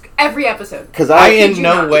almost every episode. Because I kid in you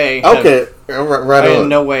no not. way okay, right I in on.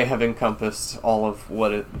 no way have encompassed all of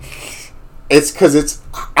what it. It's because it's.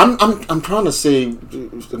 I'm trying to say.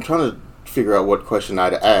 I'm trying to figure out what question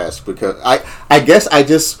I'd ask because I guess I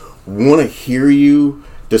just want to hear you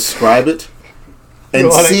describe it and You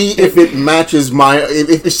wanna- see if it matches if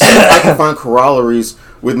I can find corollaries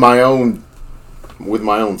with my own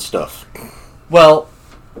stuff. Well,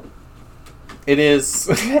 it is,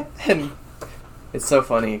 and it's so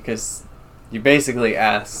funny because you basically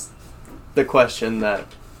asked the question that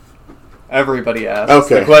everybody asks.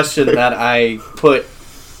 Okay. The question that I put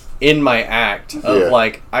in my act of Yeah.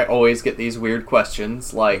 like, I always get these weird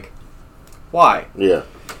questions like, why? Yeah.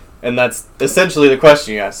 And that's essentially the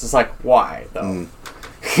question you ask. It's like, why though?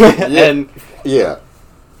 Mm. And Yeah.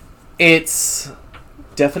 it's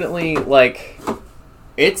definitely like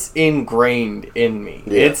it's ingrained in me.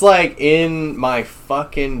 Yeah. It's like in my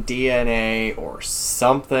fucking DNA or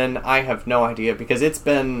something. I have no idea because it's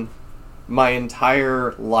been my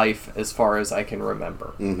entire life as far as I can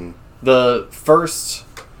remember. Mm-hmm. The first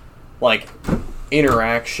like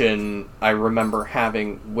interaction I remember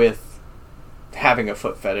having with having a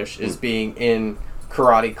foot fetish is being in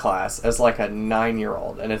karate class as like a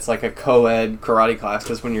 9-year-old, and it's like a co-ed karate class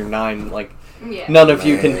because when you're 9, like Yeah. none of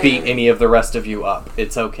you can Man. beat any of the rest of you up.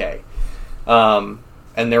 It's okay. And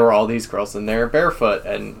there were all these girls in there barefoot,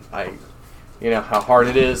 and you know how hard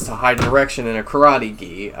it is to hide direction in a karate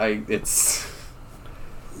gi. It's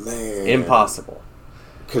Man. impossible.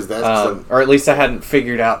 Because that's Or at least I hadn't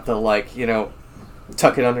figured out the like, you know,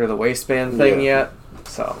 tuck it under the waistband thing Yeah. yet.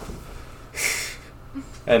 So,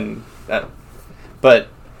 and that, but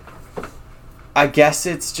I guess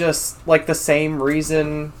it's just like the same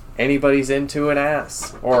reason anybody's into an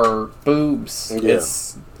ass or boobs. Yeah.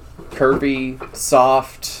 It's curvy,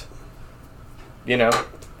 soft, you know,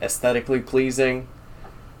 aesthetically pleasing.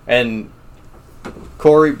 And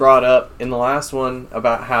Corey brought up in the last one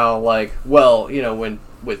about how, like, well, you know, when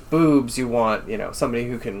with boobs you want, you know, somebody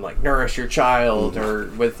who can like nourish your child, or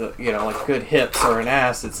with you know, like good hips or an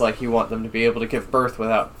ass, it's like you want them to be able to give birth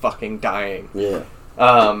without fucking dying. yeah.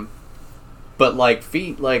 But like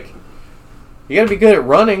feet, like you gotta be good at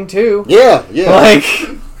running too. Yeah. Yeah. Like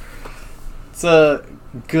it's a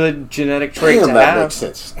good genetic trait Damn, to that have. makes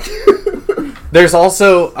sense. There's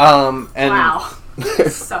also and Wow.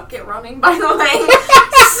 Suck at running, by the way.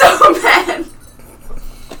 So bad.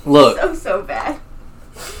 look, So bad.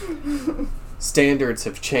 standards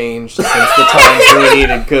have changed since the times we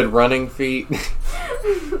needed good running feet.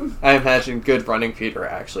 I imagine good running feet are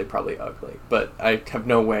actually probably ugly, but I have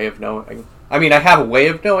no way of knowing. I mean, I have a way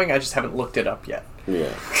of knowing, I just haven't looked it up yet.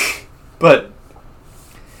 Yeah. But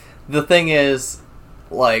the thing is,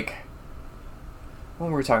 like,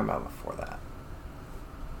 what were we talking about before that?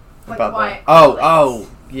 Like About why?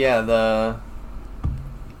 yeah,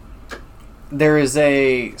 there is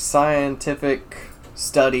a scientific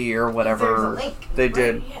study or whatever There's a link. they right?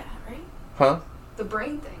 did. Yeah, right? Huh? The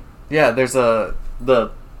brain thing. Yeah, there's the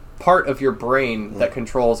part of your brain that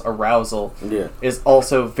controls arousal Yeah. is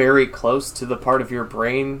also very close to the part of your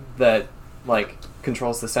brain that like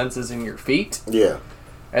controls the senses in your feet, Yeah.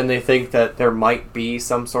 and they think that there might be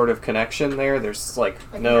some sort of connection there. There's like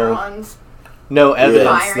Like no neurons. evidence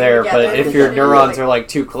Firing there, together. but if your Yeah. neurons are like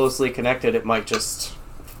too closely connected, it might just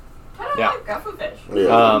Kind of Yeah. like grappa fish.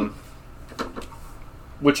 Yeah.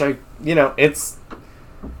 which it's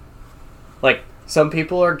like some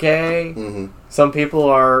people are gay, Mm-hmm. some people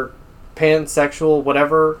are pansexual,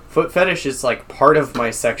 whatever. Foot fetish is like part of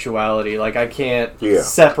my sexuality. Like I can't Yeah.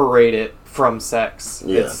 separate it from sex.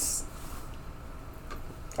 Yeah. It's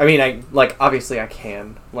I mean, I like obviously I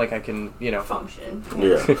can. Like I can, Function.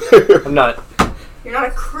 Yeah. I'm not You're not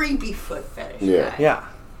a creepy foot fetish Yeah. guy. yeah.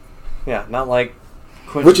 Yeah, not like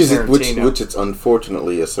Quentin which Tarantino. it's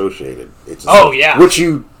unfortunately associated. It's Oh, yeah. Which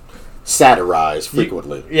you satirize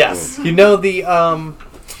frequently. Yes. You know the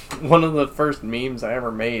one of the first memes I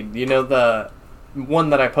ever made. You know the one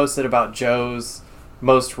that I posted about Joe's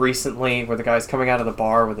most recently where the guy's coming out of the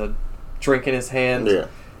bar with a drink in his hand Yeah.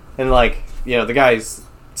 and like the guy's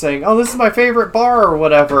saying, "Oh, this is my favorite bar," or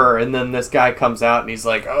whatever, and then this guy comes out and he's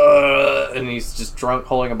like, and he's just drunk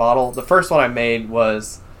holding a bottle. The first one I made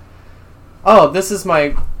was, "Oh, this is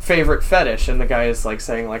my favorite fetish," and the guy is like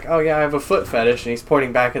saying like, "Oh yeah, I have a foot fetish," and he's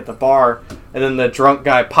pointing back at the bar, and then the drunk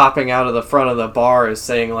guy popping out of the front of the bar is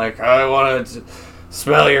saying like, "I want to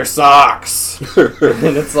smell your socks,"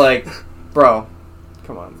 and it's like, bro,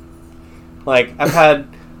 come on. Like, I've had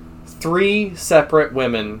 3 separate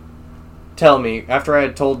women tell me, after I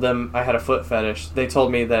had told them I had a foot fetish, they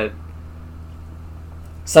told me that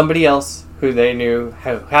somebody else who they knew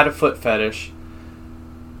had a foot fetish,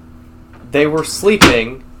 they were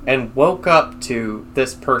sleeping and woke up to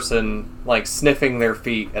this person, like, sniffing their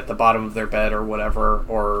feet at the bottom of their bed or whatever,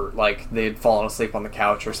 or, like, they'd fallen asleep on the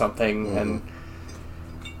couch or something, and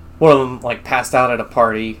one of them, like, passed out at a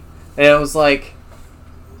party, and it was, like,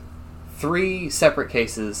 3 separate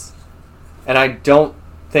cases, and I don't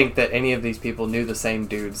think that any of these people knew the same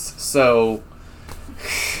dudes, so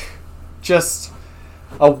just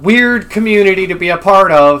a weird community to be a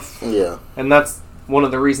part of. Yeah. And that's one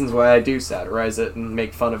of the reasons why I do satirize it and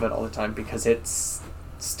make fun of it all the time, because it's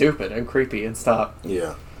stupid and creepy, and stop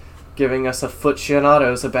giving us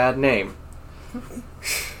aficionados a bad name.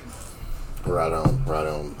 Right on.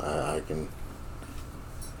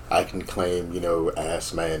 I can claim,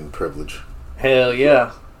 ass man privilege. Hell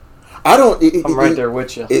yeah. I don't. I'm right there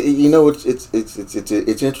with you. It's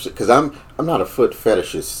interesting because I'm not a foot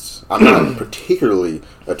fetishist. I'm not particularly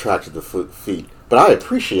attracted to feet, but I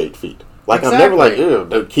appreciate feet. Like, exactly. I'm never like, ew,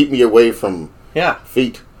 don't keep me away from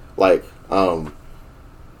feet. Like,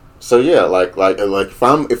 so yeah, like if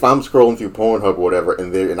I'm scrolling through Pornhub or whatever,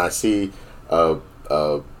 and I see a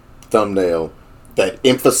thumbnail that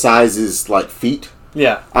emphasizes like feet,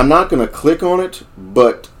 I'm not gonna click on it,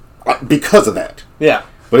 but because of that,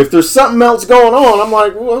 But if there's something else going on, I'm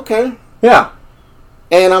like, well, okay,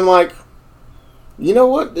 and I'm like, you know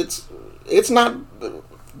what? It's not.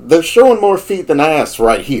 They're showing more feet than ass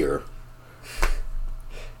right here.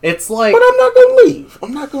 It's like, but I'm not gonna leave.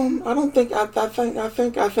 I'm not gonna. I don't think. I think I'm. I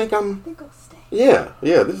think I'll stay. Yeah.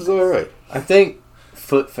 This is all right. I think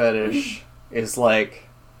foot fetish is like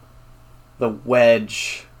the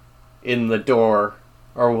wedge in the door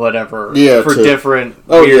or whatever for different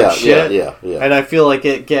weird shit. Yeah. And I feel like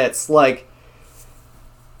it gets like,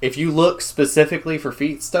 if you look specifically for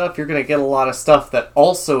feet stuff, you're gonna get a lot of stuff that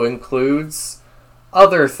also includes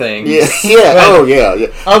other things. Yeah.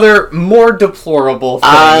 Other more deplorable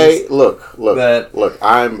things. Look.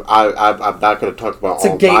 I'm not going to talk about it's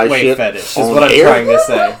all a gateway my fetish, is what I'm trying to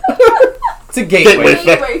say. It's a gateway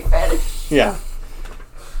fetish. Yeah.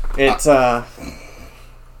 It's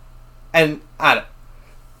and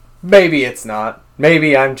maybe it's not.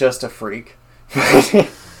 Maybe I'm just a freak.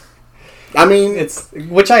 I mean,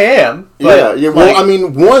 which I am. But yeah. Well, I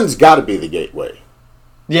mean, one's got to be the gateway.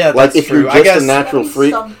 Yeah, like, that's if true. you're just a natural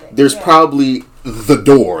freak, there's probably the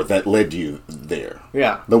door that led you there.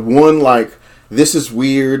 Yeah. The one, like, this is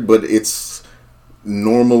weird, but it's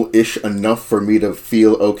normal-ish enough for me to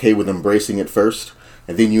feel okay with embracing it first,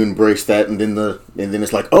 and then you embrace that, and then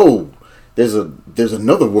it's like, oh, there's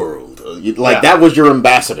another world. That was your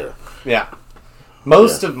ambassador. Yeah.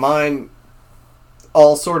 Most of mine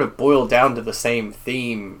all sort of boil down to the same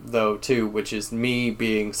theme, though, too, which is me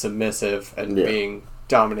being submissive and being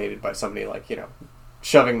dominated by somebody, like,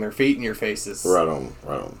 shoving their feet in your faces. Right on.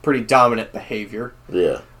 Pretty dominant behavior.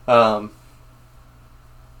 Yeah.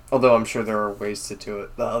 Although I'm sure there are ways to do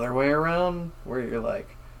it the other way around, where you're like,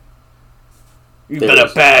 you've been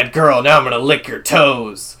a bad girl, now I'm going to lick your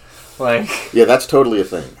toes. Like, yeah, that's totally a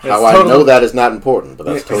thing. How I know that is not important, but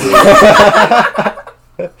that's totally a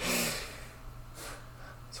thing.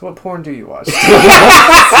 So what porn do you watch?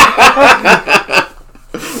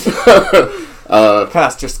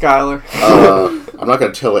 Pastor Skyler. I'm not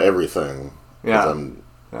going to tell everything. Yeah.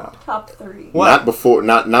 Top 3. Not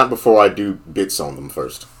before I do bits on them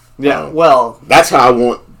first. Yeah. That's how I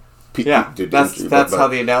want people to do. That's how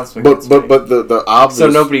the announcement. But the obvious. So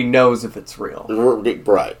nobody knows if it's real.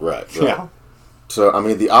 Right. Yeah. So I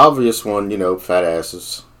mean, the obvious one, fat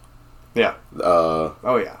asses. Yeah.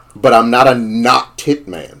 Oh yeah. But I'm not a not tit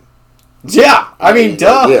man. Yeah, I mean,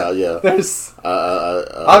 duh. Yeah. There's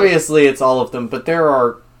obviously it's all of them, but there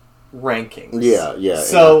are rankings. Yeah.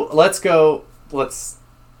 So let's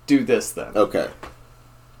do this then. Okay.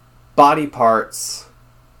 Body parts.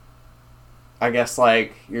 I guess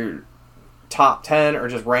like your top 10, or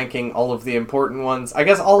just ranking all of the important ones. I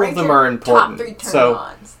guess all of them are important. Top 3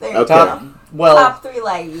 turn-ons. Top 3,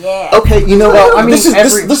 like, yeah. Okay, well, I mean, this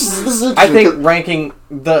is I think ranking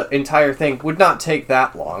the entire thing would not take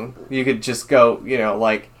that long. You could just go,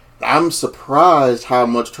 like, I'm surprised how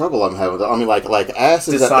much trouble I'm having. I mean, like ass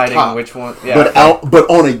is deciding at the top, which one. Yeah, but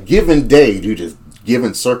on a given day, due to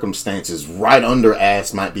given circumstances, right under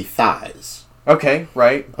ass might be thighs. Okay,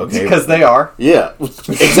 right. Okay, Because they are. Yeah,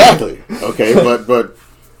 exactly. Okay,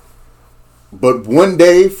 but one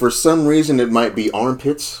day, for some reason, it might be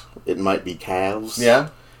armpits. It might be calves. Yeah.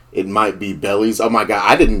 It might be bellies. Oh my god,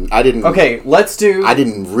 I didn't. Okay, let's do. I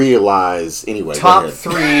didn't realize anyway. Top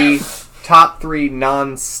three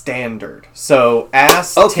non-standard. So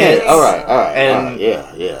ass, tits, all right, and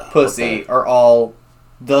yeah, pussy okay. are all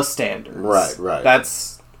the standards. Right.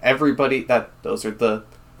 That's everybody. Those are the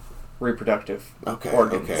reproductive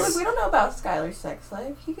organs. Okay. Look, we don't know about Skylar's sex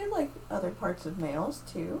life. He could like other parts of males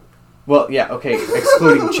too. Well, yeah, okay,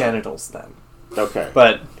 excluding genitals then. Okay.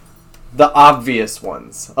 But the obvious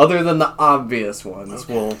ones, other than the obvious ones,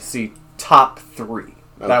 we'll see top three.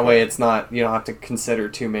 That way it's not, you don't have to consider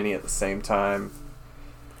too many at the same time.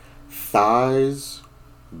 Thighs,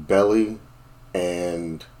 belly,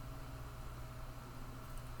 and...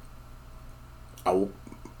 I'm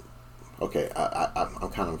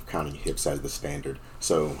kind of counting hips as the standard.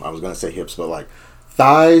 So I was going to say hips, but like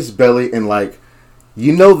thighs, belly, and like,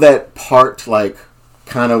 you know that part like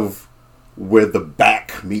kind of where the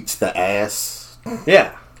back meets the ass?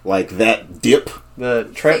 Yeah. Like that dip? The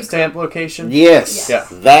tramp stamp location? Yes. Yeah.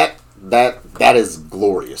 That is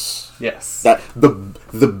glorious. Yes. That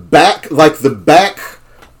the back, like the back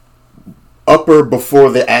upper before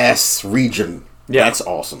the ass region. Yeah. That's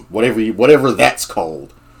awesome. Whatever that's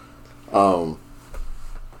called. I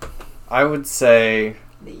would say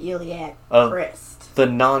The iliac Of crest. the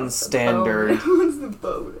non-standard, What's the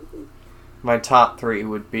bone? my top three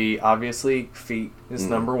would be, obviously, feet is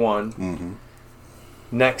number one. Mm-hmm.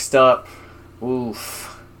 Next up,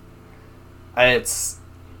 it's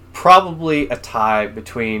probably a tie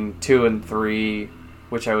between 2 and 3,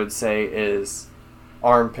 which I would say is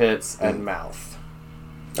armpits and mouth.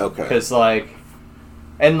 Okay. Because,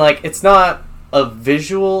 it's not a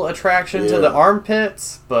visual attraction to the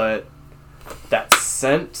armpits, but that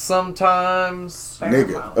scent sometimes.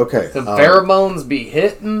 Nigga. Okay. The pheromones be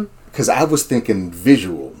hitting. Because I was thinking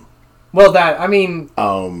visual. Well, that, I mean...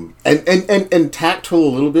 And tactile a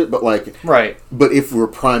little bit, but like... Right. But if we're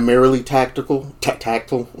primarily tactile...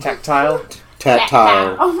 Tactile.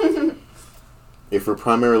 If we're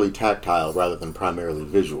primarily tactile rather than primarily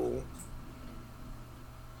visual...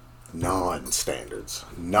 Non-standards.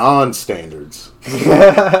 Because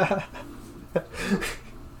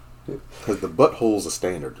the butthole's a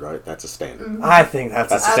standard, right? That's a standard. I think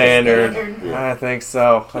that's a standard. Yeah. I think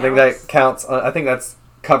so. I think that counts. I think that's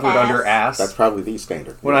covered under ass. That's probably the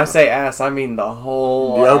standard. When I say ass, I mean the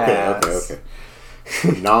whole ass. Okay.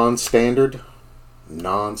 Non-standard.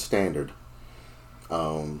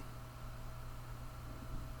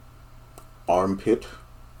 Armpit.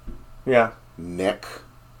 Yeah. Neck.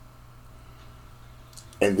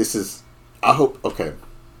 And this is... I hope... Okay.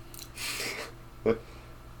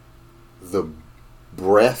 The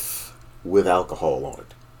breath with alcohol on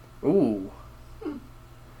it. Ooh.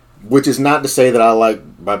 Which is not to say that I like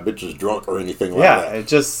my bitches drunk or anything like that. Yeah, it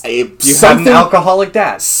just... you have something- an alcoholic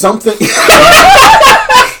dad. Something...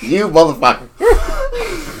 You motherfucker.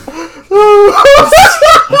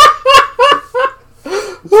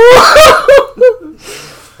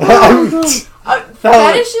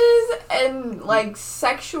 Fetishes and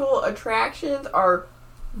sexual attractions are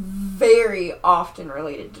very often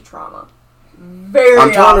related to trauma. Very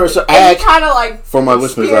I'm trying to often. add Kind of for my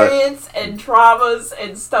listeners, experience and traumas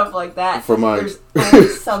and stuff like that. For my- There's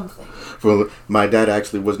always something. Well, my dad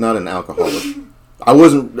actually was not an alcoholic. I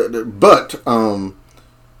wasn't, but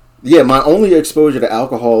yeah, my only exposure to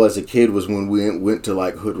alcohol as a kid was when we went to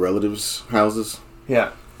hood relatives' houses.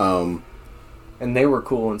 Yeah. Um, And they were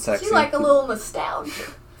cool and sexy. She like a little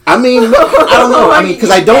nostalgia. I mean, I don't know. I mean, because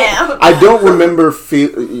I don't remember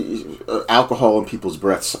alcohol in people's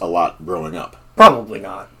breaths a lot growing up. Probably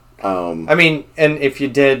not. I mean, and if you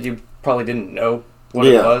did, you probably didn't know what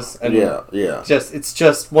it was. And yeah. It's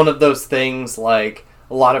just one of those things. Like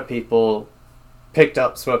a lot of people picked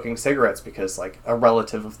up smoking cigarettes because a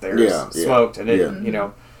relative of theirs smoked, and it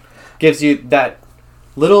gives you that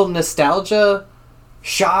little nostalgia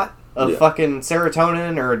shot of fucking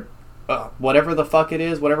serotonin or whatever the fuck it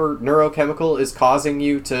is, whatever neurochemical is causing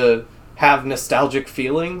you to have nostalgic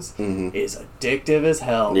feelings is addictive as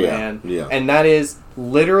hell, man. Yeah. And that is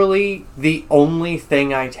literally the only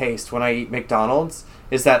thing I taste when I eat McDonald's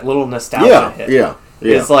is that little nostalgia hit. Yeah.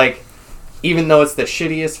 It's even though it's the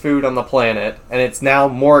shittiest food on the planet and it's now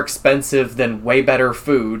more expensive than way better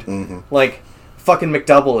food, fucking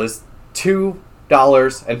McDouble is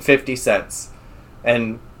 $2.50.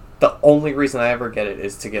 And the only reason I ever get it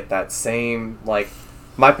is to get that same, like,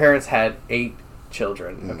 my parents had 8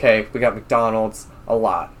 children, okay? We got McDonald's a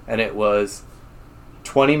lot, and it was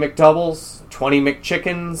 20 McDoubles, 20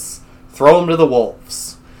 McChickens, throw them to the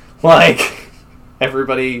wolves. Like,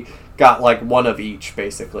 everybody got, like, one of each,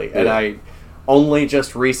 basically. And I only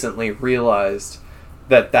just recently realized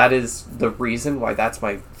that is the reason why that's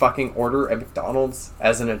my fucking order at McDonald's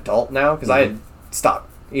as an adult now, because I had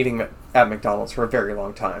stopped eating at McDonald's for a very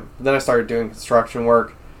long time. Then I started doing construction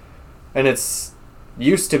work, and it's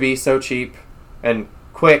used to be so cheap and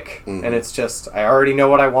quick, and it's just, I already know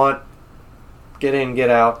what I want. Get in, get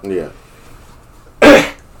out. Yeah.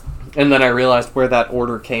 And then I realized where that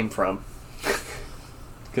order came from.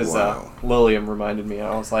 Because Wow. Lilium reminded me, and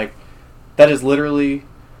I was like, that is literally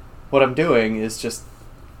what I'm doing, is just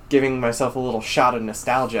giving myself a little shot of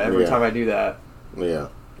nostalgia every time I do that. Yeah.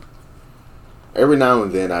 Every now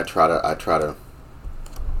and then I try to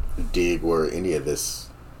dig where any of this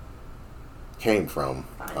came from.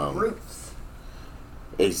 Roots.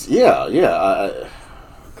 Because the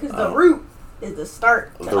root is the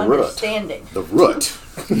start to the root. understanding. The root.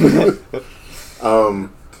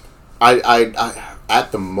 I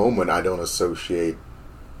at the moment I don't associate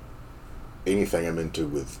anything I'm into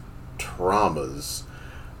with traumas.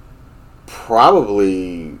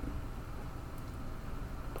 Probably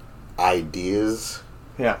ideas.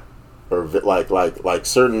 Yeah. Or like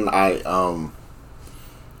certain like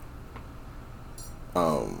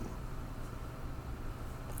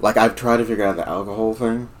I've tried to figure out the alcohol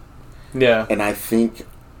thing. Yeah. And I think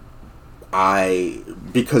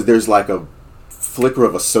because there's like a flicker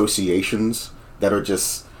of associations that are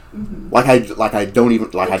just I don't even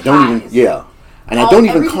and I don't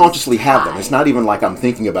even consciously have them. It's not even like I'm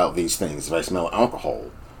thinking about these things if I smell alcohol.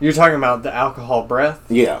 You're talking about the alcohol breath?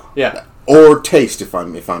 Yeah. Yeah. Or taste if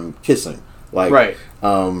I'm kissing. Like right.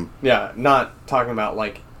 Yeah, not talking about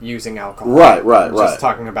like using alcohol. Right. Just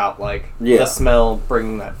talking about like the smell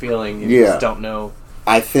bringing that feeling. You just don't know.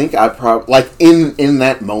 I think I probably like in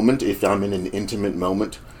that moment, if I'm in an intimate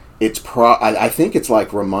moment, it's I think it's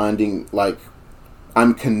like reminding, like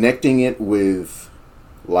I'm connecting it with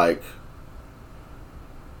like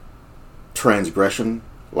transgression,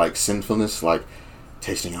 like sinfulness, like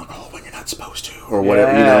tasting alcohol when you're not supposed to, or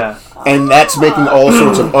whatever, you know. And that's making all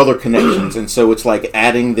sorts of other connections, and so it's like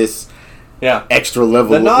adding this extra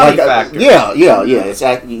level, the naughty factor. It's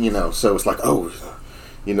so it's like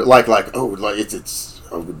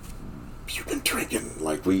you've been drinking,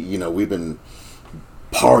 like we've been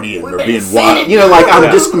partying or being wild,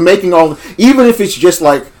 I'm just making all, even if it's just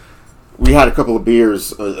like we had a couple of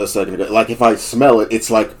beers a second ago. Like, if I smell it,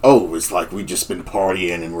 it's like, it's like we just been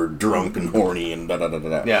partying and we're drunk and horny and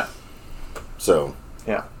da-da-da-da-da. Yeah. So.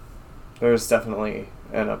 Yeah. There's definitely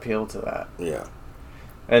an appeal to that. Yeah.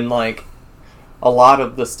 And, like, a lot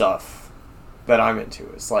of the stuff that I'm into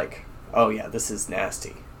is like, oh, yeah, this is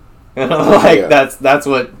nasty. And I'm like, that's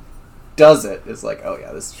what does it. Is like, oh,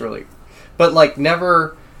 yeah, this is really... But, like,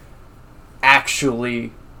 never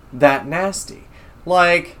actually that nasty.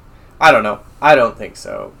 Like... I don't know. I don't think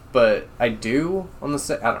so. But I do on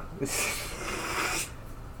the I don't know.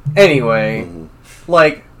 Anyway,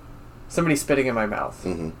 like, somebody spitting in my mouth.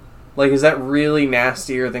 Like, is that really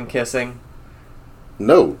nastier than kissing?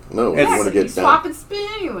 No. You want to get swap and spit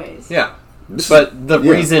anyways. Yeah. But the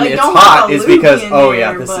reason like, it's hot is because,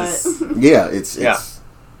 this is... Yeah, it's...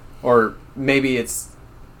 Or maybe it's,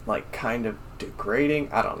 like, kind of degrading.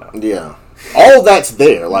 I don't know. Yeah. All that's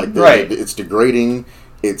there. Like, it's degrading...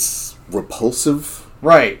 It's repulsive.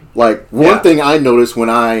 Right. Like, one thing I noticed when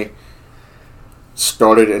I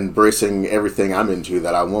started embracing everything I'm into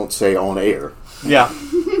that I won't say on air. Yeah.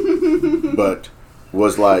 But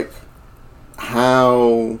was like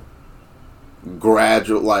how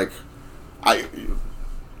gradual, like, I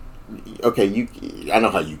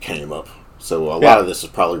know how you came up. So a lot of this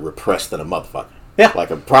is probably repressed than a motherfucker. Yeah.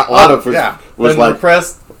 Like a lot of it was like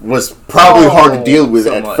repressed. Was probably hard to deal with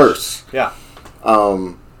at first. Yeah.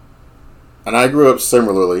 And I grew up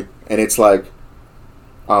similarly, and it's like,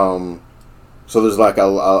 so there's like a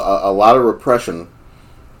lot of repression,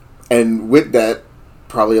 and with that,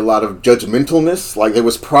 probably a lot of judgmentalness. Like there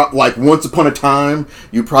was like once upon a time,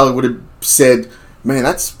 you probably would have said, "Man,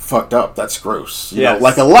 that's fucked up. That's gross." You know,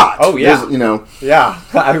 like a lot. Oh yeah. There's, Yeah,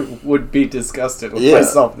 I would be disgusted with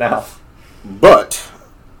myself now. But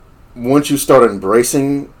once you start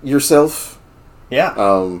embracing yourself,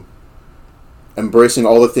 embracing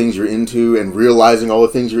all the things you're into and realizing all the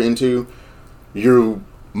things you're into, you're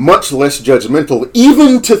much less judgmental,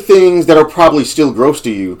 even to things that are probably still gross to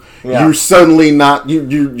you. You're suddenly not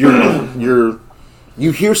you're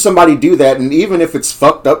you hear somebody do that, and even if it's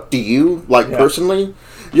fucked up to you, like personally,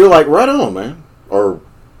 you're like, right on, man, or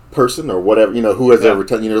person, or whatever, who has ever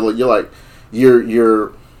told you're like,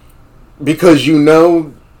 you're because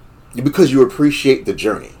because you appreciate the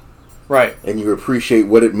journey, right, and you appreciate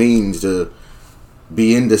what it means to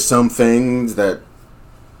be into some things that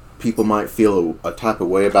people might feel a type of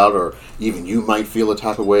way about, or even you might feel a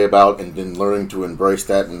type of way about, and then learning to embrace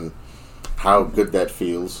that and how good that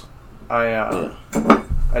feels. I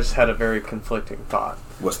just had a very conflicting thought.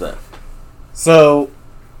 What's that? So,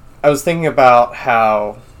 I was thinking about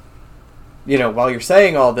how, while you're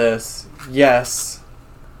saying all this, yes,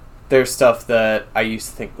 there's stuff that I used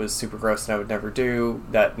to think was super gross and I would never do,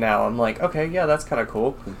 that now I'm like, okay, yeah, that's kind of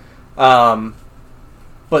cool.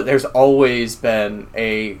 But there's always been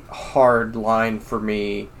a hard line for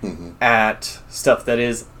me at stuff that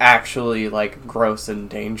is actually, like, gross and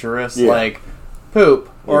dangerous, like poop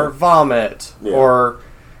or vomit or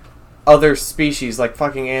other species, like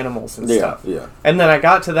fucking animals and stuff. Yeah. And then I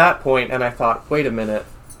got to that point and I thought, wait a minute,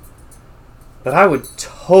 but I would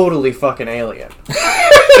totally fuck an alien.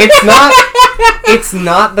 It's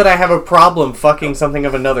not that I have a problem fucking something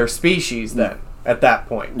of another species then, at that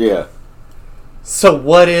point. Yeah. So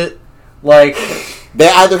what is, like... They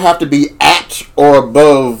either have to be at or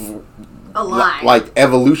above... a line. Like,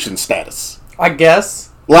 evolution status. I guess.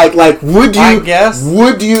 Like, would you... I guess.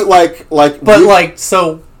 Would you, like... But,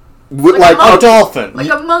 so... Would, like a dolphin. Like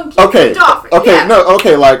a monkey. Okay. A dolphin. Okay, yeah. no,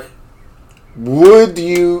 okay, like... Would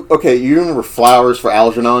you... Okay, you remember Flowers for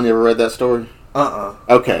Algernon? You ever read that story?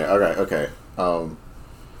 Okay. I'm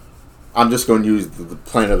just going to use the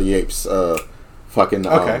Planet of the Apes,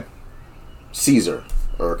 Caesar.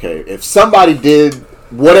 Okay, if somebody did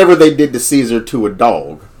whatever they did to Caesar to a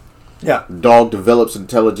dog, the dog develops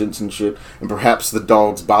intelligence and shit, and perhaps the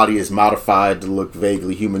dog's body is modified to look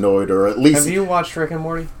vaguely humanoid, or at least... Have you watched Rick and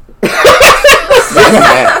Morty?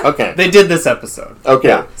 Yeah, okay. They did this episode. Okay.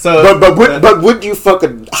 Yeah. So, but would you fuck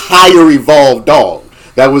a higher evolved dog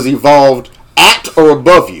that was evolved at or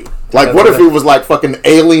above you? Like, what if it was like fucking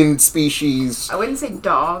alien species? I wouldn't say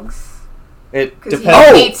dogs. It Because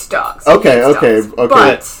depends. he hates dogs. Okay.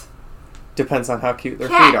 But depends on how cute their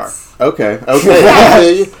cats. feet are. Okay.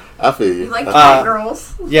 I feel you. You like cat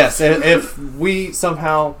girls? Yes, if we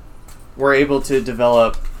somehow were able to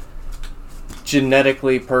develop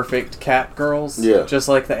genetically perfect cat girls, just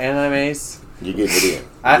like the animes, you get it in.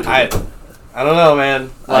 I don't know,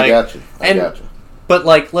 man. Like, I got you. I got you. But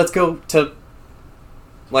like, let's go to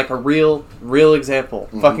like a real example.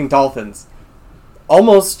 Fucking dolphins,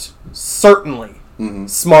 almost certainly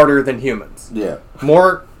smarter than humans. Yeah.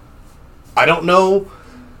 More. I don't know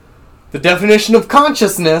the definition of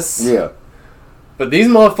consciousness. Yeah. But these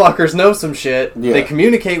motherfuckers know some shit. Yeah. They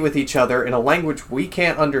communicate with each other in a language we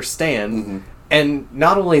can't understand. And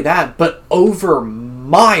not only that, but over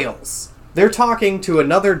miles. They're talking to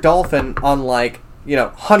another dolphin on, like,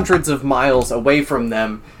 hundreds of miles away from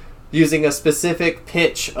them using a specific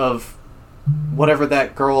pitch of whatever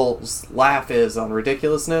that girl's laugh is on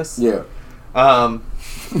Ridiculousness. Yeah. I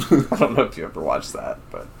don't know if you ever watched that,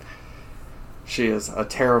 but she is a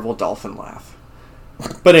terrible dolphin laugh.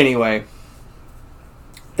 But anyway,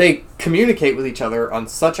 they communicate with each other on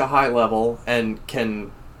such a high level and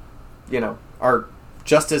can, are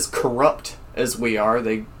just as corrupt as we are.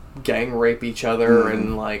 They gang rape each other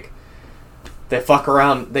and, like, they fuck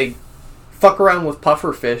around with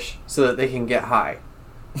pufferfish so that they can get high.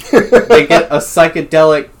 They get a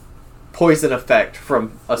psychedelic poison effect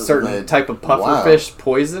from a certain type of pufferfish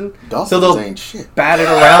poison. Dolphins so they'll ain't shit. bat it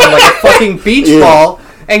around like a fucking beach ball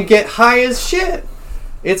and get high as shit.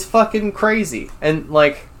 It's fucking crazy. And,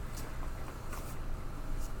 like,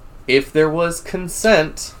 if there was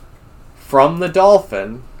consent from the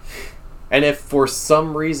dolphin, and if for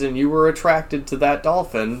some reason you were attracted to that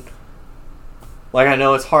dolphin, like, I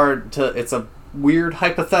know it's a weird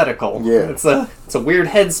hypothetical. Yeah. It's a weird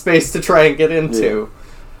headspace to try and get into. Yeah.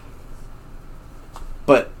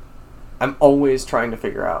 But I'm always trying to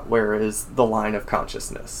figure out where is the line of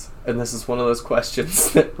consciousness. And this is one of those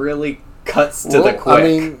questions that really cuts to the quick. I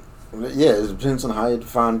mean, yeah, it depends on how you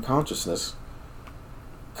define consciousness.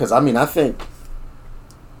 Because, I think...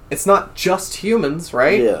 It's not just humans,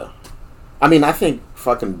 right? Yeah. I think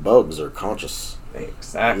fucking bugs are conscious.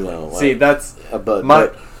 Exactly. See, that's...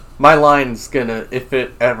 my line's gonna, if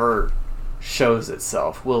it ever shows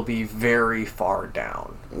itself, will be very far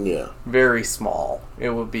down. Yeah. Very small. It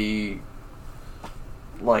would be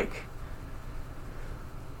like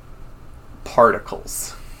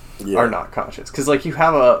particles are not conscious. Because, like, you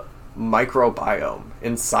have a microbiome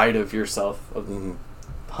inside of yourself of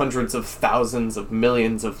hundreds of thousands of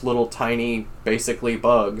millions of little tiny, basically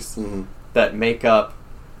bugs Mm-hmm. that make up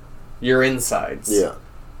your insides. Yeah.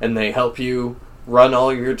 And they help you run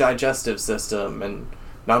all your digestive system. And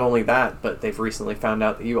not only that, but they've recently found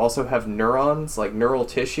out that you also have neurons, like neural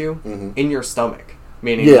tissue, Mm-hmm. in your stomach.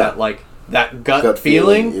 Meaning Yeah. that, like, that gut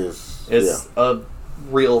feeling is a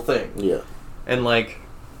real thing. yeah. And, like,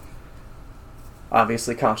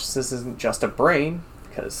 obviously consciousness isn't just a brain,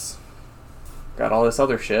 because got all this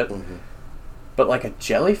other shit. Mm-hmm. But, like, a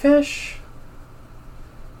jellyfish?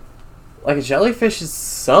 Like, a jellyfish is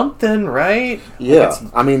something, right? Yeah, Like,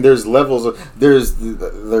 I mean, there's levels of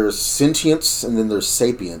there's sentience and then there's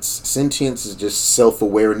sapience. Sentience is just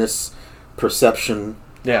self-awareness, perception,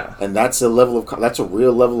 yeah. and that's a level of that's a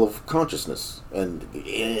real level of consciousness. And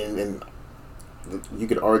you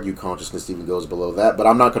could argue consciousness even goes below that, but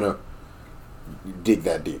I'm not gonna dig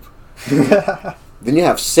that deep. Then you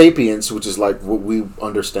have sapience, which is like what we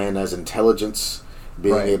understand as intelligence,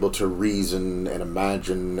 being Right. able to reason and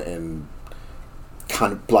imagine and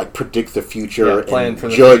kind of like predict the future Yeah, plan and for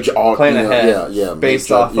the judge future. all Plan you know, ahead, yeah, based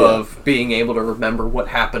make off yeah. of being able to remember what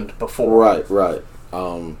happened before. Right.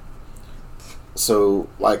 So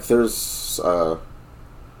like there's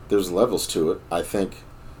levels to it.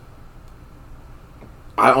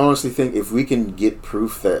 I honestly think if we can get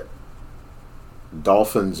proof that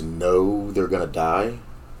dolphins know they're gonna die,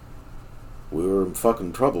 we're in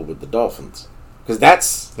fucking trouble with the dolphins, because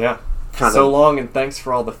that's Yeah. kind So of long, and thanks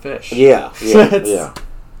for all the fish. yeah.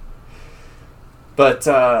 But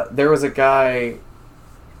there was a guy,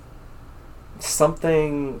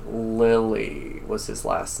 something Lilly was his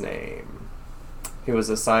last name. He was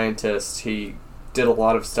a scientist. He did a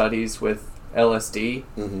lot of studies with LSD,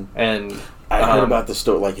 Mm-hmm. and I heard about the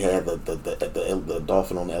story, like he had the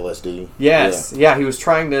dolphin on LSD. yes, yeah, he was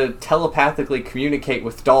trying to telepathically communicate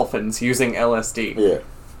with dolphins using LSD. Yeah.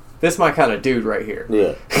 This is my kind of dude right here.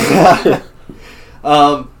 Yeah.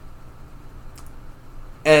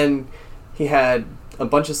 And he had a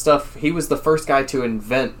bunch of stuff. He was the first guy to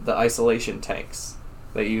invent the isolation tanks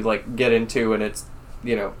that you like get into, and it's,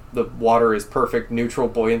 you know, the water is perfect neutral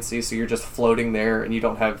buoyancy, so you're just floating there, and you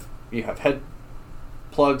have head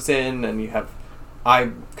plugs in, and you have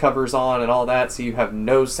eye covers on and all that, so you have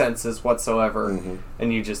no senses whatsoever, Mm-hmm.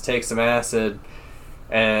 and you just take some acid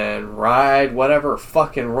and ride whatever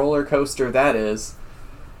fucking roller coaster that is.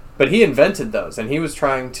 But he invented those, and he was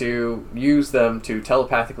trying to use them to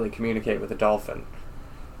telepathically communicate with a dolphin.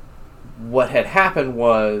 What had happened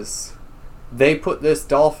was they put this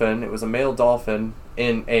dolphin, it was a male dolphin,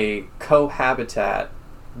 in a cohabitat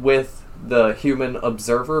with the human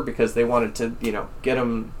observer, because they wanted to, you know, get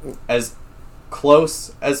him as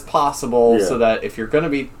close as possible, Yeah. so that if you're going to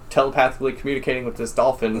be telepathically communicating with this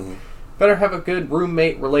dolphin, Mm-hmm. better have a good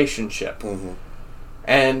roommate relationship. Mm-hmm.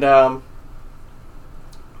 And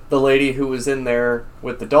the lady who was in there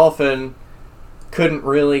with the dolphin couldn't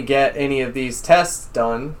really get any of these tests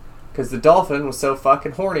done because the dolphin was so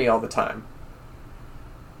fucking horny all the time.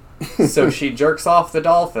 So she jerks off the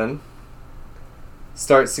dolphin,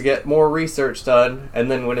 starts to get more research done,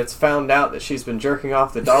 and then when it's found out that she's been jerking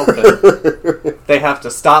off the dolphin, they have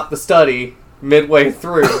to stop the study midway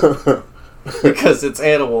through because it's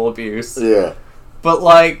animal abuse. Yeah. But,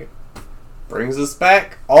 like, brings us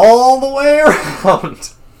back all the way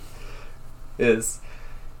around. Is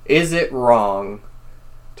it wrong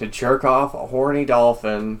to jerk off a horny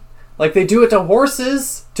dolphin? Like, they do it to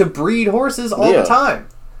horses, to breed horses all Yeah. the time.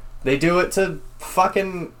 They do it to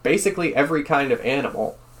fucking basically every kind of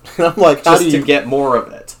animal. I'm like, Just to get more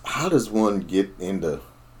of it. how does one get into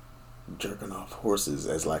jerking off horses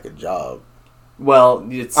as like a job? Well,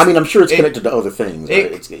 it's... I mean, I'm sure it's connected to other things.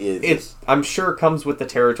 Right? It, I'm sure comes with the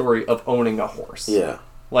territory of owning a horse. Yeah.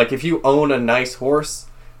 Like, if you own a nice horse,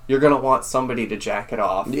 you're going to want somebody to jack it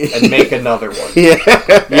off and make another one. Yeah.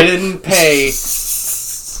 You didn't pay,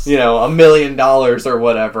 you know, $1 million or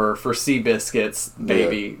whatever for Seabiscuit's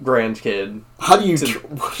baby grandkid. How do you...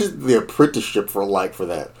 what is the apprenticeship for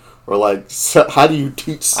that? Or like, so how do you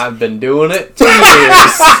teach... I've been doing it 2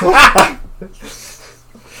 years.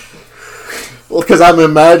 Well, because I'm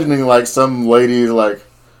imagining like some lady like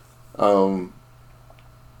I've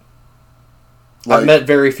met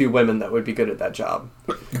very few women that would be good at that job.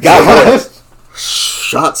 God,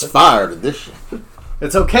 shots fired at this shit.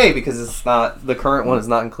 It's okay because it's not, the current one is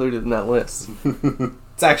not included in that list.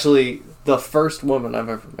 It's actually the first woman I've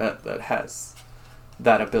ever met that has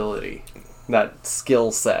that ability, that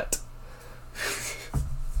skill set.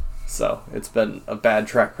 So it's been a bad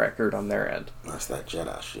track record on their end. That's that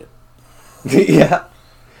Jedi shit. Yeah.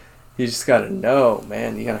 You just gotta know,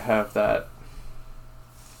 man. You gotta have that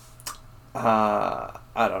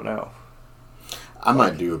I don't know. I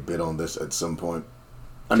might do a bit on this at some point.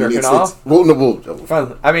 I Jerking it's off? well, no, well,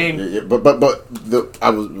 Fun. I mean, yeah, but what I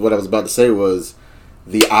was about to say was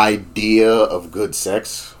the idea of good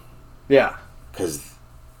sex, yeah. because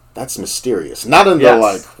that's mysterious. Not in the Yes.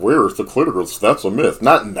 like, where's the clitoris? That's a myth.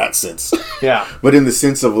 Not in that sense. Yeah. But in the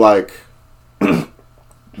sense of like,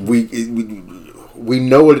 we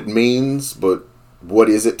know what it means, but what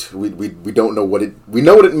is it? We don't know what it. We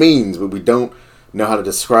know what it means, but we don't know how to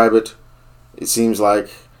describe it. It seems like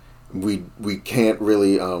we can't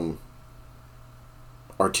really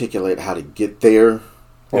articulate how to get there.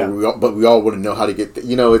 Yeah. But we all want to know how to get there.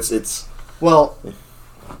 You know, it's. Well,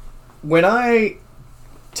 when I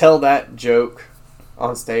tell that joke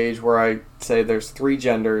on stage where I say there's 3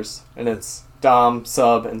 genders and it's dom,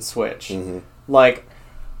 sub, and switch, Mm-hmm. like,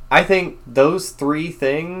 I think those 3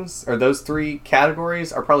 things, or those 3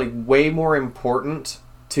 categories, are probably way more important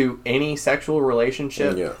to any sexual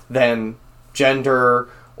relationship Yeah. than gender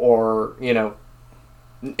or,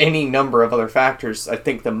 any number of other factors. I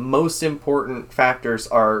think the most important factors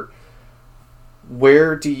are,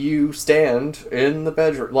 where do you stand in the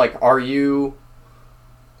bedroom? Like, are you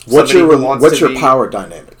What's somebody who wants what's to your be- power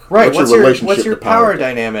dynamic? Right. What's relationship your to power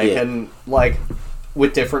dynamic? Yeah. And like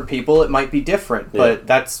with different people, it might be different. But Yeah.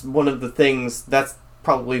 that's one of the things. That's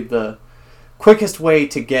probably the quickest way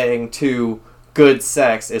to getting to good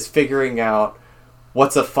sex is figuring out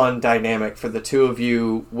what's a fun dynamic for the two of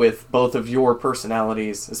you with both of your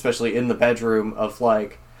personalities, especially in the bedroom. Of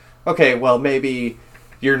like, okay, well maybe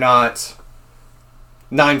you're not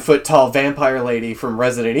 9-foot tall vampire lady from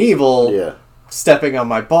Resident Evil. Yeah. Stepping on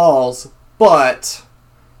my balls, but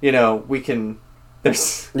we can.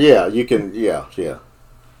 There's Yeah, you can. Yeah. you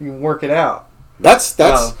can work it out. That's.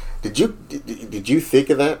 Wow. Did you think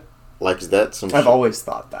of that? Like, is that some? I've always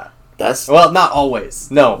thought that. That's. Well, not always.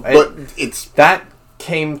 No, But it's. that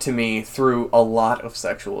came to me through a lot of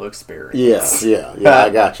sexual experience. Yeah. I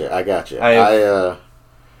got you.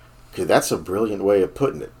 Cause that's a brilliant way of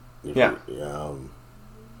putting it. Yeah.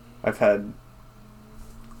 I've had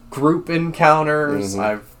group encounters. Mhm.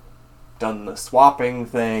 I've done the swapping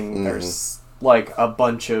thing. Mhm. There's like a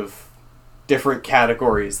bunch of different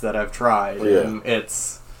categories that I've tried, Yeah. and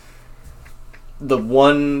it's the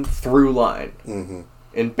one through line Mm-hmm.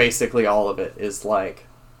 in basically all of it is like,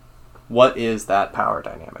 what is that power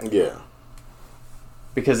dynamic? Yeah.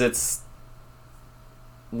 Because it's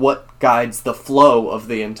what guides the flow of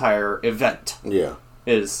the entire event. Yeah.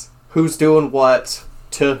 Is who's doing what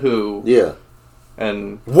to who, Yeah.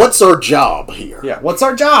 and What's our job here? yeah, what's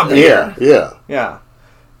our job Yeah. here? Yeah. Yeah.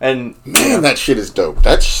 And Man, that shit is dope.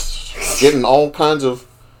 That's getting all kinds of.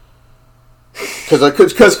 Because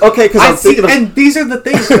I'm thinking of. and these are the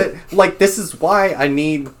things that, like, this is why I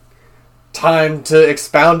need time to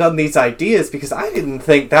expound on these ideas, because I didn't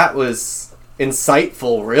think that was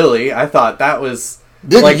insightful, really. I thought that was...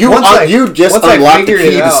 like, You once just I unlocked the figured key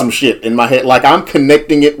it to out- some shit in my head. Like, I'm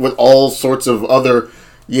connecting it with all sorts of other.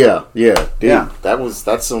 Yeah, dude. Yeah.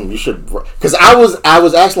 That's some you should. Because I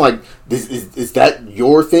was asking, like, is that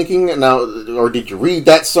your thinking now, or did you read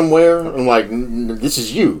that somewhere? I'm like, this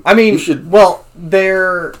is you. I mean, you should. well,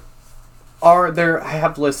 I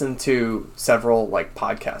have listened to several like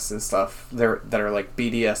podcasts and stuff that are like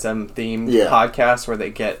BDSM themed Yeah. podcasts where they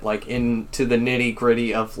get like into the nitty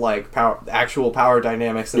gritty of like actual power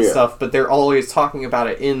dynamics and Yeah. stuff, but they're always talking about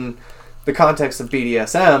it in the context of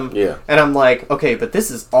BDSM. Yeah. And I'm like, okay, but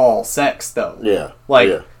this is all sex though. Yeah. Like,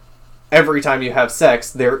 yeah. every time you have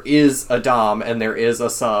sex, there is a dom and there is a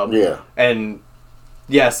sub. Yeah. And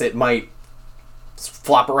yes, it might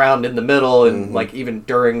flop around in the middle, and Mhm. like even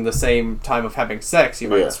during the same time of having sex, you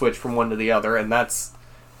might Yeah. switch from one to the other, and that's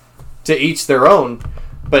to each their own.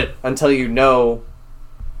 But until you know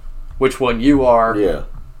which one you are, Yeah.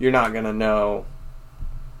 you're not gonna know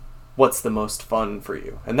what's the most fun for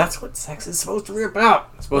you. And that's what sex is supposed to be about.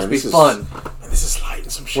 It's supposed Man, to be fun. This is lighting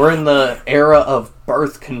some shit. We're in the era of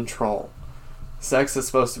birth control. Sex is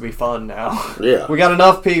supposed to be fun now. Yeah. We got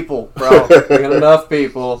enough people, bro. We got enough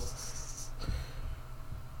people.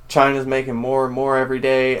 China's making more and more every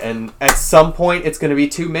day, and at some point it's going to be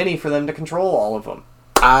too many for them to control all of them.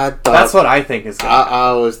 I thought That's what I think is going to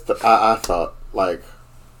happen. I thought, like,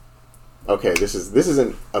 okay, this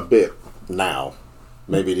isn't a bit now.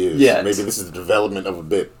 Maybe it is. Yet. Maybe this is the development of a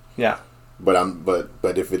bit. Yeah. But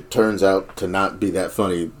if it turns out to not be that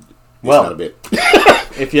funny, it's Well. not a bit.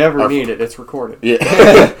 If you ever need it, it's recorded. Yeah.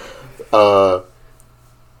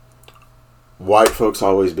 White folks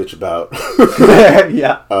always bitch about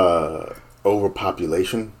Yeah.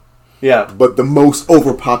 overpopulation, Yeah. but the most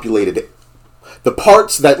overpopulated, the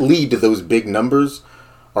parts that lead to those big numbers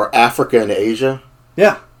are Africa and Asia.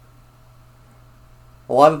 Yeah.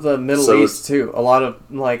 A lot of the Middle So East, too. A lot of,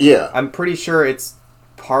 like... Yeah. I'm pretty sure it's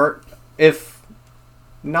part... If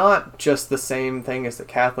not just the same thing as the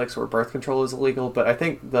Catholics where birth control is illegal, but I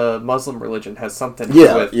think the Muslim religion has something to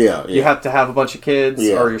do with... Yeah. You have to have a bunch of kids,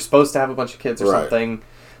 Yeah. or you're supposed to have a bunch of kids or Right. something.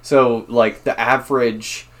 So, like, the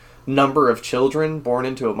average number of children born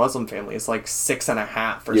into a Muslim family is like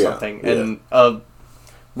 6.5 or Yeah, something. yeah. And a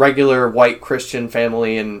regular white Christian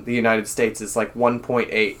family in the United States is like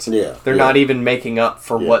 1.8. Yeah. They're yeah. not even making up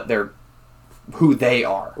for Yeah. who they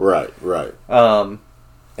are. Right. Right. Um,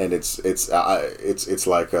 And it's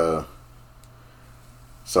like so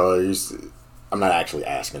I'm not actually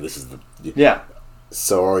asking. This is the yeah.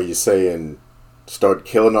 So are you saying start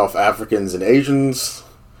killing off Africans and Asians,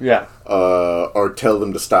 Yeah. or tell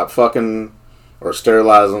them to stop fucking, or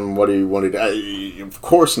sterilize them? What do you want to do? Of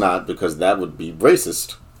course not, because that would be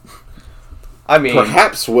racist. I mean,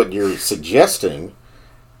 Perhaps what you're suggesting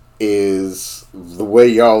is the way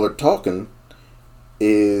y'all are talking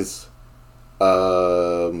is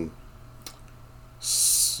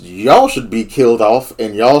y'all should be killed off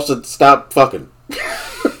and y'all should stop fucking.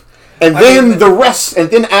 And then the rest, and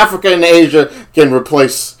then Africa and Asia can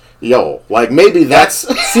replace y'all. Like maybe that's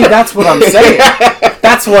see, that's what I'm saying.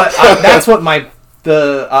 That's what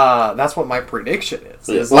my prediction is.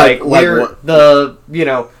 Yeah, Is like like we're what?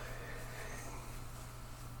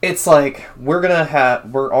 It's like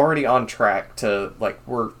we're already on track to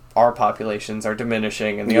our populations are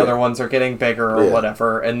diminishing and the Yeah. other ones are getting bigger or Yeah.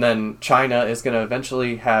 whatever, and then China is going to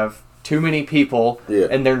eventually have too many people, Yeah.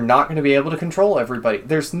 and they're not going to be able to control everybody.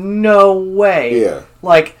 There's no way. Yeah.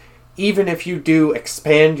 Like, even if you do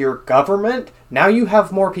expand your government, now you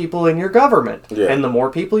have more people in your government. Yeah. And the more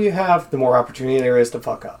people you have, the more opportunity there is to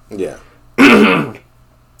fuck up. Yeah. And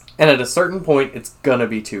at a certain point, it's going to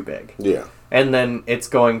be too big. Yeah. And then it's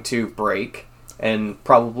going to break and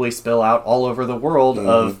probably spill out all over the world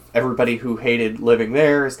of everybody who hated living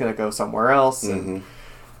there is going to go somewhere else. And,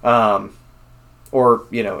 or,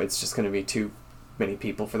 it's just going to be too many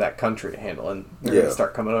people for that country to handle, and they're going to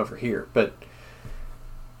start coming over here. But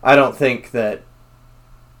I don't think that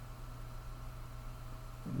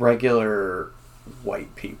regular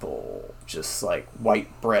white people, just like white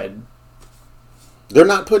bread, They're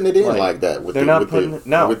not putting it in like that.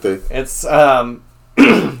 It's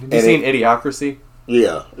have you seen Idiocracy?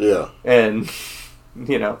 Yeah, yeah. And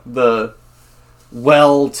the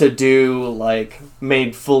well-to-do,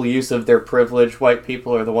 made full use of their privilege white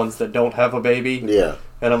people are the ones that don't have a baby. Yeah.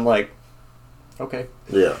 And I'm like, okay.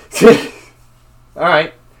 Yeah.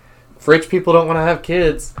 Alright. If rich people don't want to have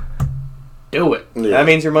kids, do it. Yeah. That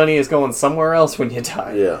means your money is going somewhere else when you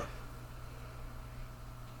die. Yeah.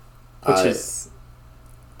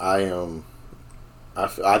 I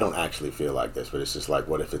don't actually feel like this, but it's just like,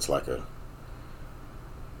 what if it's like a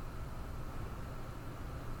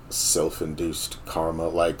self-induced karma?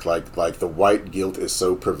 Like the white guilt is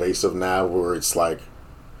so pervasive now where it's like,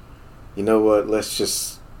 you know what, let's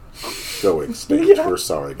just go extinct. Yeah. We're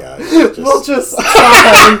sorry, guys. We'll just stop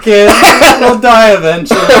having kids. We'll die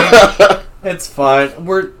eventually. It's fine.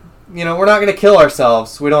 We're not going to kill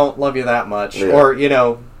ourselves. We don't love you that much. Yeah.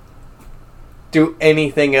 Or, do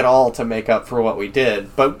anything at all to make up for what we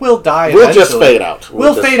did. But we'll die eventually. We'll just fade out.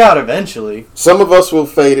 We'll fade out eventually. Some of us will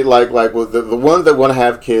fade it like the ones that want to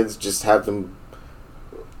have kids, just have them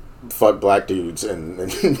fuck black dudes and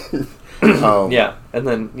yeah, and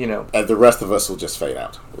then, and the rest of us will just fade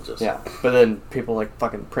out. We'll just yeah, but then people like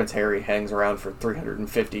fucking Prince Harry hangs around for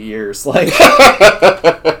 350 years. Like,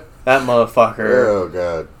 that motherfucker Oh,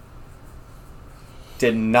 God.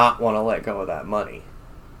 did not want to let go of that money.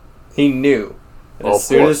 He knew that Of as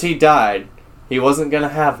soon course. as he died, he wasn't going to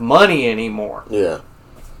have money anymore. Yeah.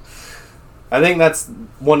 I think that's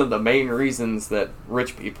one of the main reasons that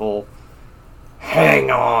rich people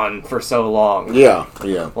hang on for so long. Yeah.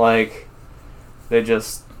 Yeah. Like, they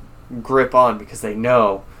just grip on because they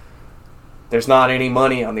know there's not any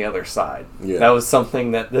money on the other side. Yeah. That was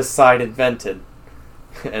something that this side invented.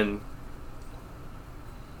 And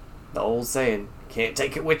the old saying, can't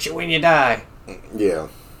take it with you when you die. Yeah.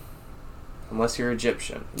 Unless you're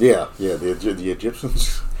Egyptian. Yeah. Yeah. The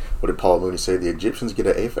Egyptians. What did Paul Mooney say? The Egyptians get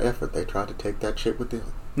an A for effort. They tried to take that shit with them.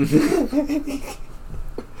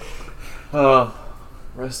 Oh,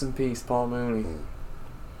 rest in peace, Paul Mooney.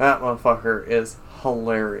 That motherfucker is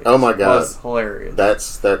hilarious. Oh my God. Was hilarious.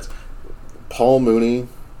 That's Paul Mooney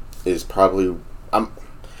is probably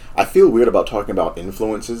I feel weird about talking about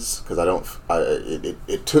influences because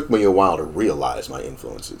it took me a while to realize my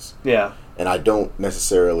influences. Yeah. And I don't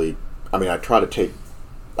necessarily, I try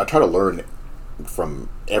to learn from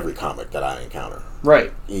every comic that I encounter,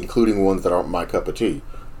 Right. including ones that aren't my cup of tea.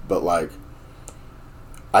 But like,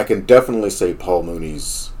 I can definitely say Paul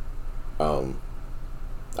Mooney's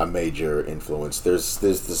a major influence. There's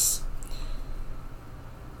this,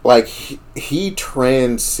 like, he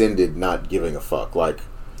transcended not giving a fuck. Like,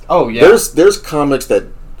 Oh yeah. there's comics that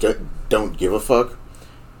don't give a fuck,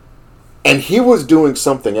 and he was doing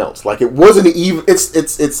something else. Like, it wasn't even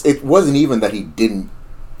it wasn't even that he didn't,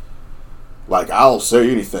 like, I'll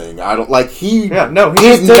say anything. I don't, like, he Yeah, no, he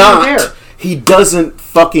did just doesn't not care. He doesn't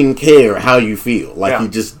fucking care how you feel. Like, Yeah. he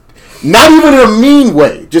just, not even in a mean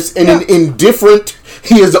way, just in an indifferent.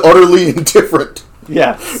 He is utterly indifferent.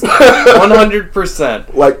 Yes.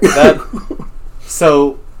 100%. Like That.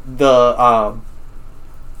 So I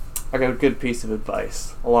got a good piece of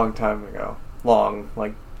advice a long time ago.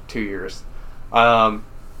 Like 2 years.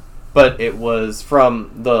 But it was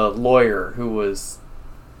from the lawyer who was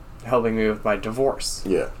helping me with my divorce.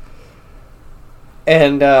 yeah,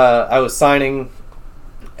 And I was signing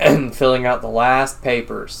and filling out the last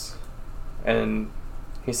papers. And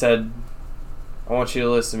he said, I want you to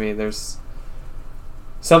listen to me. There's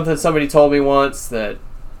something somebody told me once, that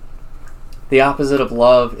the opposite of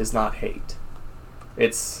love is not hate.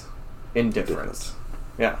 It's indifference.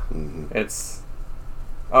 Yeah. mm-hmm. It's,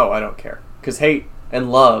 I don't care. Because hate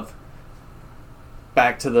and love,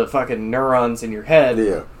 back to the fucking neurons in your head,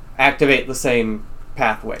 yeah, activate the same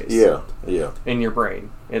pathways yeah. in your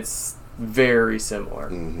brain. It's very similar.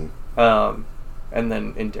 Mm-hmm. And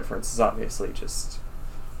then indifference is obviously just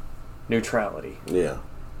neutrality. Yeah.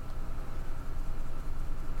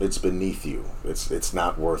 It's beneath you. It's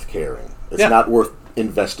not worth caring. It's Yeah. not worth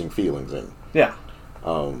investing feelings in. Yeah.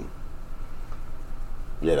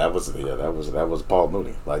 Yeah, that was Paul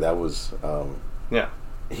Mooney. Like, that was Yeah.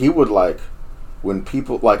 he would, like, when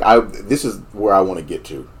people, like, this is where I want to get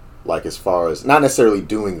to, like, as far as not necessarily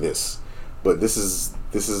doing this, but this is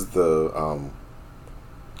the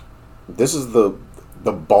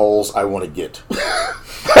balls I want to get.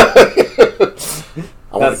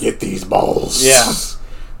 I want to get these balls. Yeah.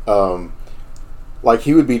 Like,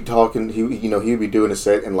 he would be talking, he would be doing a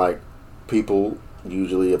set, and, like, people,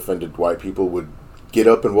 usually offended white people, would get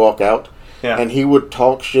up and walk out, Yeah. and he would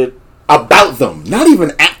talk shit about them, not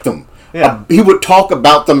even at them. Yeah. He would talk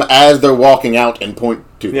about them as they're walking out and point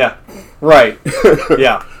to them. Yeah. Right.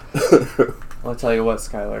 Yeah. I'll tell you what,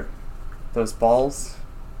 Skylar. Those balls,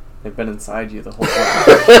 they've been inside you the whole time.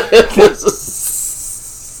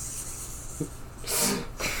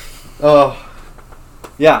 Oh.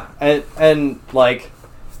 Yeah. And like,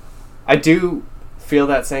 I do feel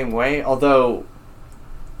that same way, although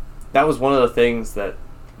that was one of the things that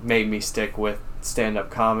made me stick with stand-up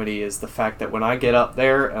comedy, is the fact that when I get up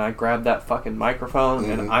there and I grab that fucking microphone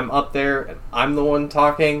and I'm up there and I'm the one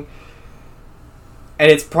talking, and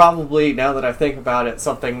it's probably, now that I think about it,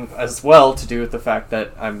 something as well to do with the fact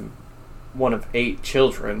that I'm one of 8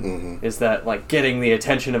 children, is that, like, getting the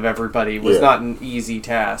attention of everybody was not an easy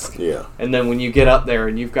task. Yeah. And then when you get up there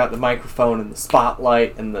and you've got the microphone and the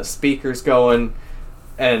spotlight and the speakers going,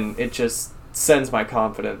 and it just sends my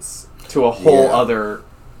confidence to a whole other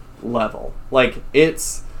level. Like,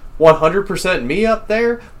 it's 100% me up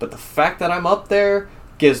there, but the fact that I'm up there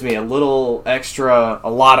gives me a lot of extra,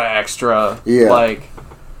 like,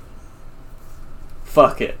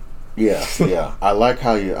 fuck it. Yeah, yeah. I like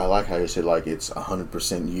how you said, like, it's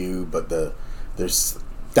 100% you, but there's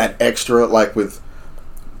that extra, like, with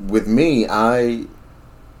me, I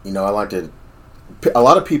like to, a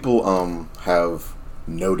lot of people have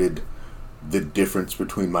noted the difference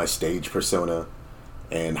between my stage persona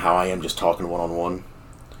and how I am just talking one-on-one.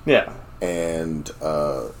 Yeah. And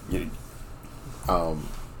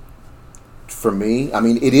for me, I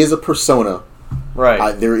mean, it is a persona.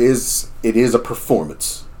 Right. It is a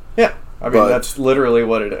performance. Yeah. I mean, that's literally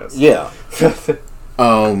what it is. Yeah.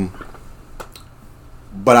 But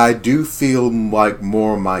I do feel like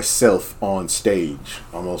more myself on stage,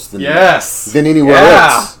 almost than anywhere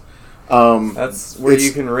else. That's where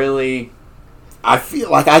you can really. I feel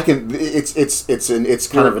like I can. It's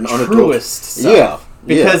kind of an truest stuff. Yeah,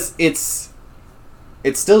 because it's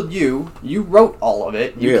still you. You wrote all of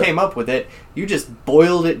it. You came up with it. You just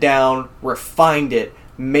boiled it down, refined it,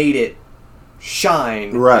 made it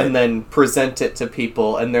shine, and then present it to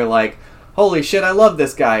people, and they're like, holy shit, I love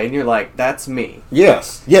this guy, and you're like, that's me.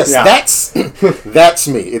 Yes, that's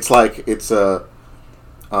me. It's like, it's you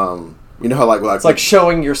know how, like it's like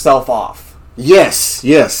showing yourself off. Yes,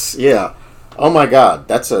 yeah. Oh my god,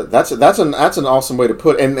 that's an awesome way to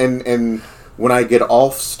put it. And when I get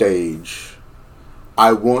off stage,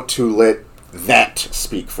 I want to let that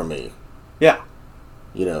speak for me. Yeah.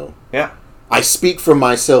 You know. Yeah. I speak for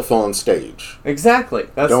myself on stage. Exactly.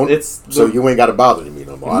 So you ain't got to bother me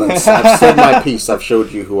no more. I've said my piece. I've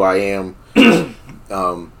showed you who I am.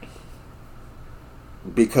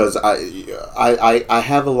 Because I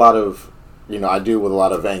have a lot of, I deal with a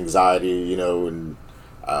lot of anxiety, and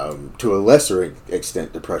to a lesser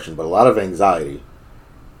extent depression, but a lot of anxiety.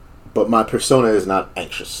 But my persona is not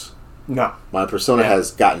anxious. No. My persona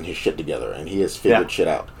has gotten his shit together, and he has figured shit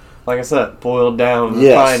out. Like I said, boiled down,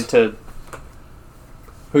 Yes. refined to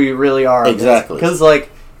who you really are. Exactly. Because,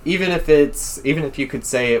 even if you could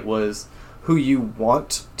say it was who you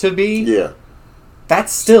want to be,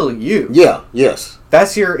 that's still you. Yeah, yes.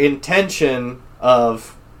 That's your intention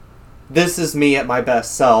of, this is me at my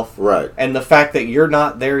best self. Right. And the fact that you're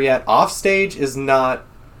not there yet off stage is not...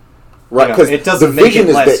 Right, because it doesn't the make vision it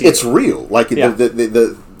is less that it's real. Like, you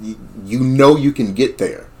can get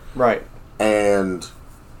there. Right. And,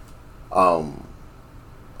 I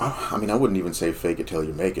wouldn't even say fake it till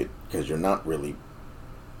you make it, because you're not really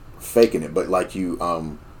faking it, but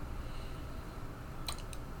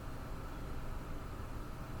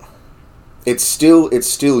it's still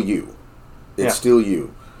you. It's still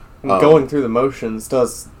you. Going through the motions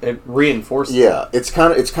reinforces. Yeah, it's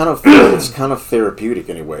kind of therapeutic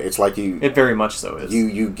anyway. It's like you. It very much so is.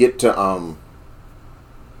 You get to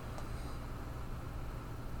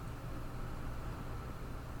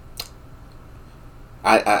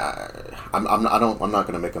I'm not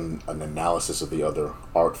going to make an analysis of the other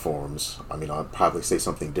art forms. I'll probably say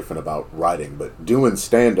something different about writing, but doing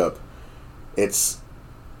stand up, it's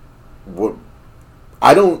what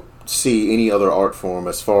I don't see any other art form,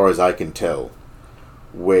 as far as I can tell,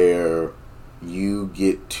 where you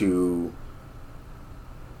get to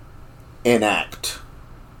enact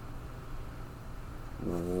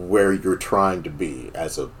where you're trying to be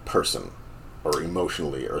as a person, or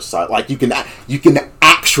emotionally, or like you can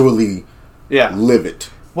actually live it.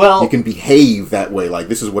 Well, you can behave that way. Like,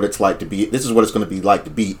 this is what it's like to be. This is what it's going to be like to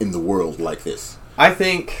be in the world like this. I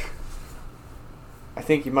think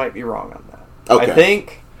you might be wrong on that. Okay.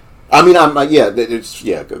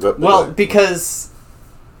 Because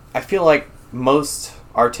I feel like most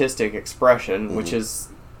artistic expression, which is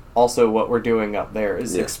also what we're doing up there,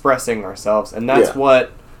 is expressing ourselves, and that's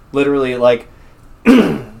what literally,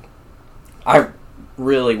 I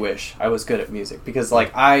really wish I was good at music, because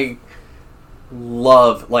I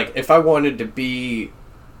love, if I wanted to be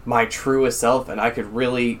my truest self and I could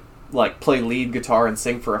really play lead guitar and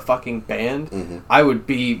sing for a fucking band, I would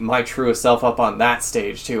be my truest self up on that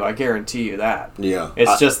stage too. I guarantee you that. Yeah.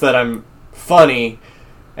 It's just that I'm funny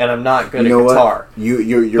and I'm not good at guitar.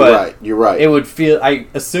 You're right. You're right. It would feel. I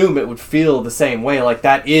assume it would feel the same way.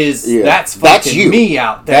 That's fucking you. me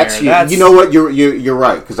out there. That's you. You know what? You're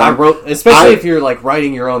right. Because I wrote, especially if you're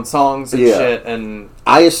writing your own songs and shit. And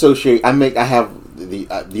I associate. I have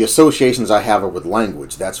the associations I have are with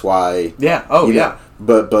language. That's why. Yeah. Oh yeah.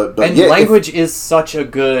 But language is such a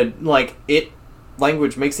good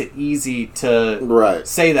language makes it easy to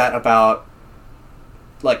say that about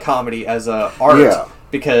comedy as a art,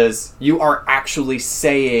 because you are actually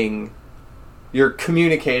saying, you're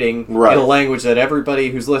communicating in a language that everybody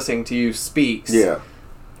who's listening to you speaks.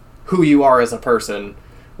 Who you are as a person.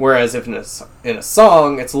 Whereas if in a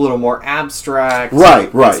song, it's a little more abstract. Right.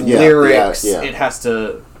 It's lyrics. It has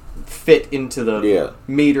to fit into the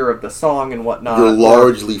meter of the song and whatnot. You're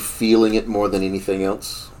largely feeling it more than anything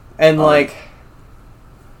else. And I'm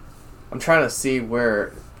trying to see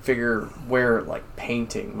where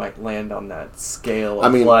painting might land on that scale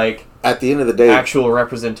of at the end of the day, actual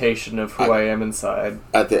representation of who I am inside.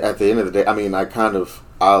 At the end of the day, I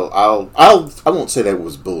won't say that it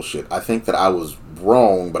was bullshit. I think that I was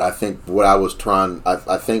wrong, but I think what I was trying.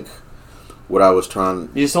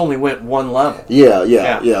 You just only went one level.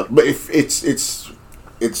 Yeah. But if it's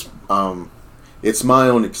my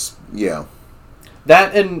own.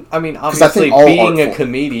 That, and obviously being a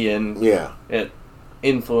comedian. It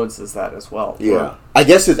influences that as well. Yeah. I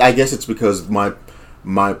guess it's because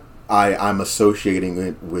I'm associating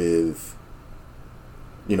it with,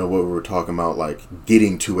 what we were talking about,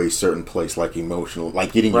 getting to a certain place, emotional,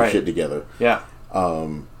 getting your shit together. Yeah.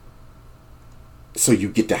 So you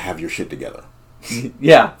get to have your shit together.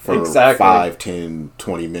 Yeah, for exactly. 5, 10,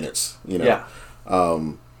 20 minutes, Yeah.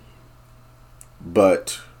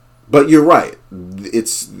 But you're right.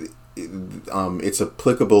 It's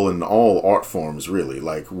applicable in all art forms, really.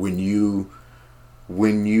 When you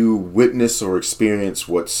witness or experience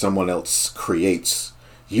what someone else creates,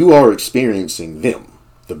 you are experiencing them,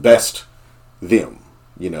 the best them,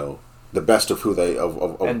 the best of who they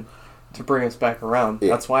to bring us back around. Yeah.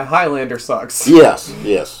 That's why Highlander sucks. Yes,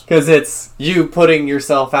 yes. Because it's you putting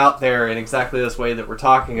yourself out there in exactly this way that we're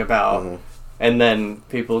talking about, and then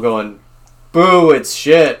people going, boo, it's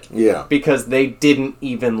shit. Yeah. Because they didn't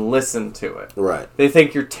even listen to it. Right. They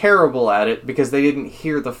think you're terrible at it because they didn't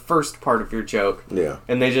hear the first part of your joke. Yeah.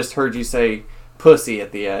 And they just heard you say pussy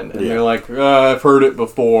at the end. And Yeah. they're like, I've heard it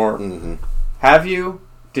before. Mm-hmm. Have you?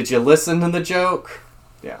 Did you listen to the joke?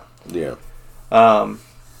 Yeah. Yeah.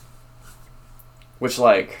 Which,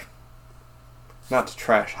 like, not to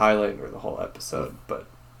trash Highlander the whole episode, but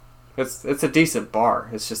it's a decent bar.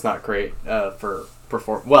 It's just not great for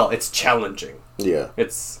perform. Well, it's challenging. Yeah.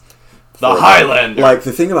 It's the Highlander. Like,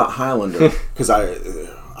 the thing about Highlander, because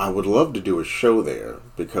I would love to do a show there,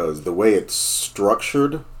 because the way it's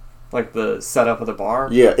structured. Like the setup of the bar.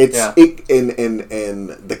 Yeah, and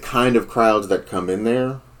the kind of crowds that come in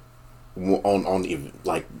there on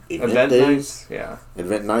event days, nights. Yeah,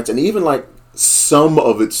 event nights, and even like some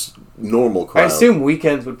of its normal crowd. I assume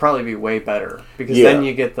weekends would probably be way better because then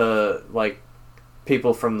you get the like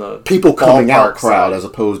people from the people coming out crowd side. As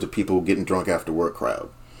opposed to people getting drunk after work crowd.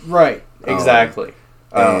 Right. Exactly.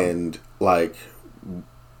 And like,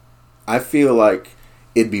 I feel like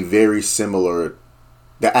it'd be very similar.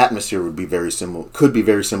 The atmosphere would be very similar. Could be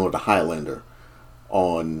very similar to Highlander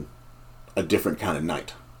on a different kind of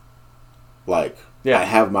night. Like, I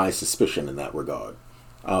have my suspicion in that regard.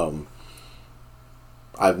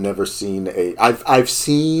 I've never seen I've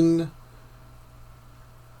seen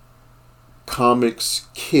comics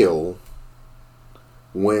kill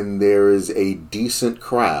when there is a decent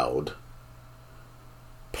crowd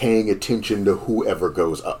paying attention to whoever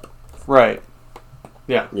goes up. Right.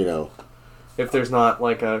 Yeah. You know. If there's not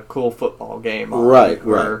like a cool football game on. Right.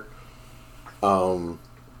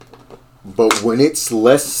 But when it's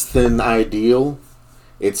less than ideal,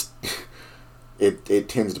 it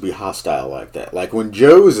tends to be hostile like that. Like when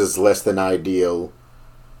Joe's is less than ideal,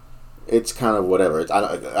 it's kind of whatever. I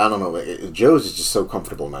don't know. Joe's is just so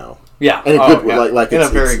comfortable now. Yeah, in a good way. Like in a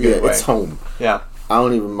very good way. It's home. Yeah, I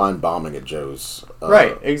don't even mind bombing at Joe's.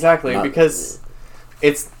 Right, exactly, because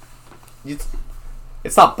it's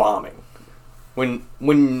not bombing.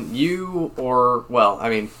 When you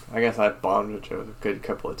I guess I've bombed at Joe's a good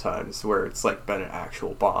couple of times where it's like been an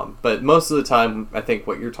actual bomb. But most of the time, I think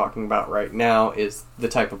what you're talking about right now is the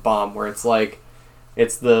type of bomb where it's like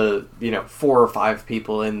it's the 4 or 5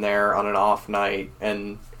 people in there on an off night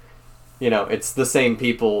and. It's the same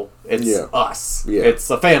people. It's us. Yeah. It's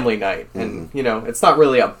a family night. And, it's not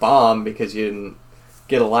really a bomb because you didn't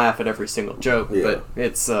get a laugh at every single joke. Yeah. But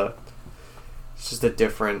it's just a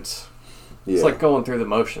different... It's like going through the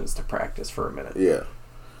motions to practice for a minute. Yeah.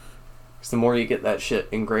 Because the more you get that shit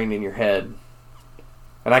ingrained in your head...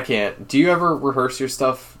 And I can't... Do you ever rehearse your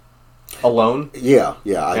stuff alone? Yeah.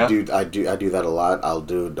 I do that a lot. I'll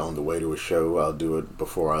do it on the way to a show. I'll do it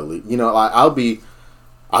before I leave.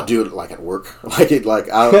 I'll do it like at work, I do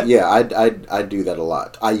that a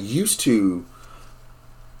lot. I used to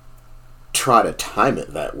try to time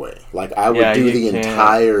it that way. Like I would do the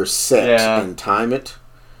entire set and time it,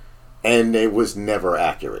 and it was never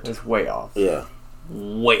accurate. It's way off. Yeah,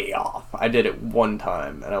 way off. I did it one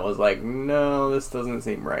time, and I was like, no, this doesn't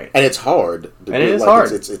seem right. And it's hard. It is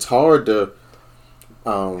hard. It's hard to.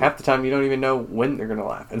 Half the time, you don't even know when they're gonna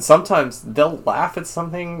laugh, and sometimes they'll laugh at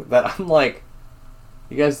something that I'm like.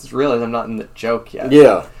 You guys realize I'm not in the joke yet.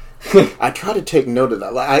 Yeah. I try to take note of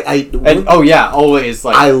that. Always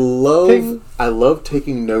like I love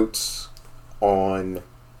taking notes on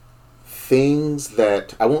things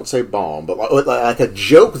that I won't say bomb, but like a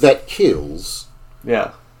joke that kills.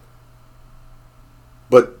 Yeah.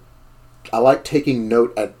 But I like taking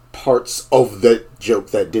note at parts of the joke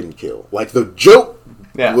that didn't kill. Like the joke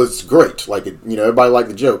was great. Like everybody liked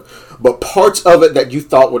the joke, but parts of it that you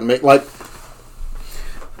thought would make like.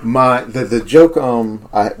 The joke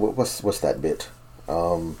what's that bit?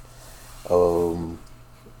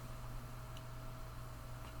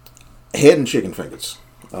 Head and chicken fingers.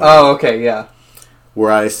 Okay, yeah.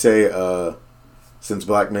 Where I say, since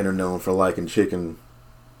black men are known for liking chicken,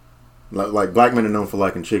 like black men are known for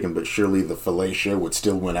liking chicken, but surely the fellatio would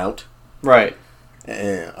still win out. Right.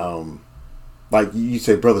 And like you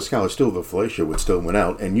say, Brother Scholar, still the fellatio would still win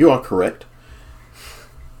out, and you are correct.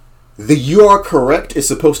 The "you are correct" is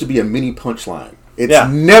supposed to be a mini punchline. It's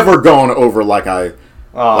never gone over like I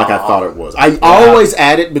thought it was. I always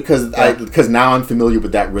add it because now I'm familiar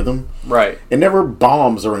with that rhythm. Right. It never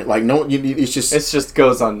bombs or anything. Like it's just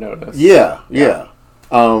goes unnoticed. Yeah.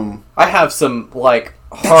 I have some like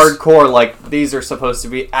hardcore like these are supposed to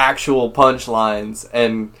be actual punchlines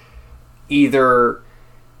and either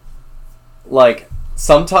like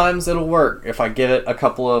sometimes it'll work if I give it a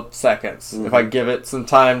couple of seconds. If I give it some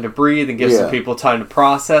time to breathe and give some people time to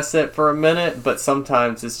process it for a minute. But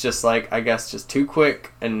sometimes it's just like, I guess, just too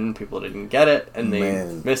quick, and people didn't get it, and they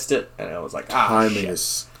missed it, and I was like, timing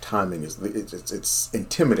is it's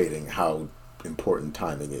intimidating how important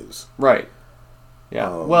timing is. Right.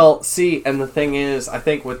 Yeah. Well, see, and the thing is, I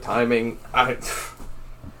think with timing, I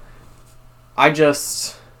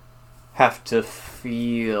just have to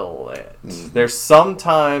feel it. There's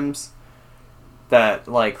sometimes that,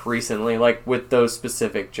 like, recently, like, with those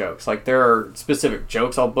specific jokes, like, there are specific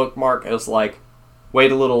jokes I'll bookmark as, like,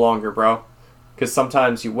 wait a little longer, bro. Because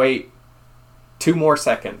sometimes you wait 2 more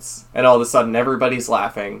seconds, and all of a sudden everybody's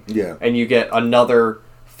laughing. Yeah. And you get another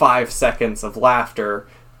 5 seconds of laughter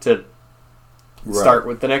to start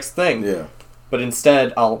with the next thing. Yeah. But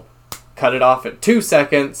instead, I'll cut it off at 2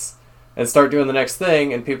 seconds and start doing the next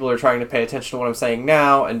thing, and people are trying to pay attention to what I'm saying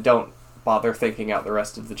now and don't bother thinking out the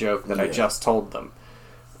rest of the joke that I just told them.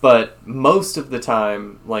 But most of the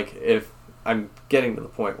time, like, if I'm getting to the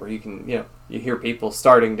point where you can, you hear people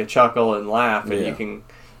starting to chuckle and laugh, and you can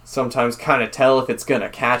sometimes kind of tell if it's going to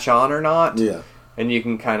catch on or not. Yeah. And you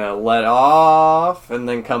can kind of let off and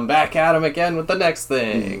then come back at them again with the next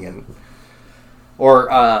thing.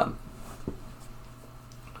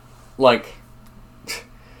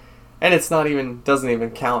 And it's not even, doesn't even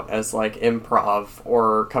count as, like, improv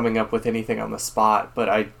or coming up with anything on the spot,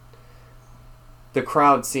 but the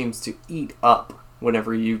crowd seems to eat up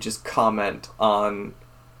whenever you just comment on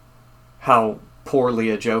how poorly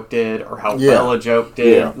a joke did or how well a joke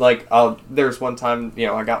did. Yeah. Like, there's one time,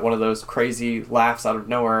 I got one of those crazy laughs out of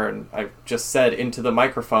nowhere, and I just said into the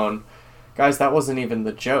microphone, guys, that wasn't even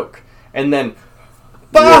the joke. And then,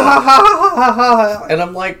 and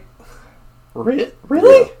I'm like, really?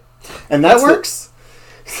 Yeah. And that works?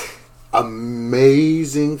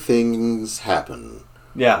 Amazing things happen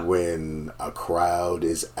when a crowd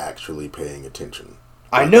is actually paying attention.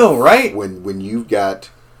 I know, right? When you've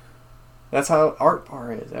got... That's how Art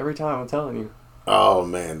Bar is every time, I'm telling you. Oh,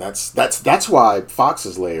 man. That's why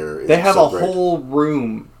Fox's Lair is They have so a great. whole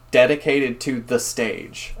room dedicated to the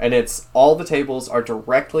stage. And it's all the tables are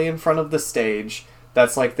directly in front of the stage.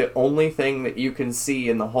 That's like the only thing that you can see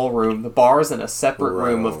in the whole room. The bar is in a separate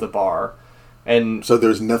room of the bar. And so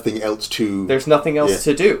there's nothing else to... There's nothing else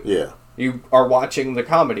to do. Yeah. You are watching the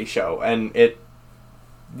comedy show, and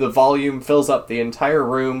the volume fills up the entire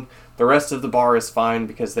room. The rest of the bar is fine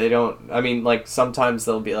because they don't... I mean, like, sometimes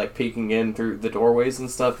they'll be, like, peeking in through the doorways and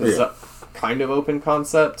stuff. It's a kind of open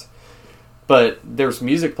concept. But there's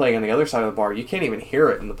music playing on the other side of the bar. You can't even hear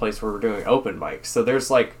it in the place where we're doing open mics. So there's,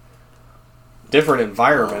 like, different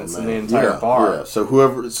environments in the entire bar. Yeah.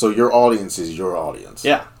 So your audience is your audience.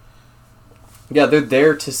 Yeah. Yeah, they're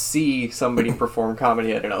there to see somebody perform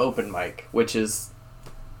comedy at an open mic, which is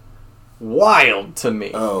wild to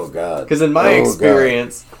me. Oh, God. Because in my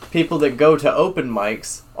experience, people that go to open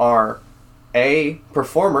mics are A,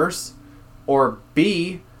 performers, or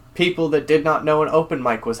B, people that did not know an open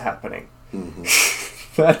mic was happening. Mm-hmm.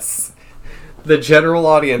 That's the general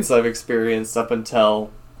audience I've experienced up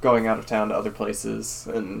until going out of town to other places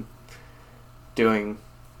and doing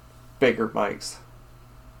bigger mics.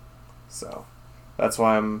 So that's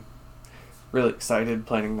why I'm really excited,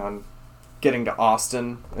 planning on getting to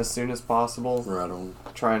Austin as soon as possible. Right on.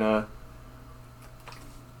 Trying to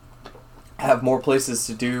have more places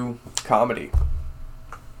to do comedy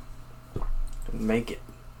and make it.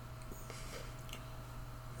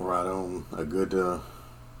 Right on.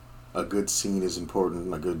 A good scene is important.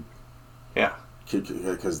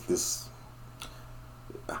 Because this,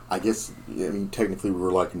 I guess, technically we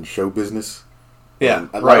were like in show business. Yeah,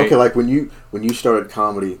 right. Okay, like when you started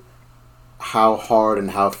comedy, how hard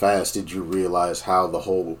and how fast did you realize how the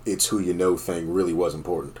whole "it's who you know" thing really was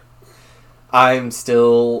important? I'm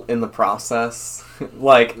still in the process.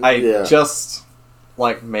 Just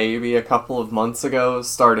like maybe a couple of months ago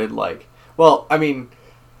started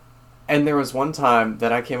and there was one time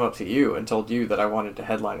that I came up to you and told you that I wanted to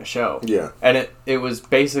headline a show. Yeah. And it was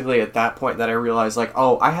basically at that point that I realized, like,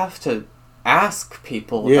 oh, I have to ask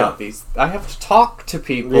people about these. I have to talk to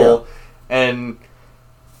people and,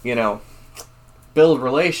 build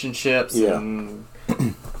relationships and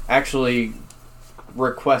actually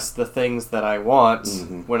request the things that I want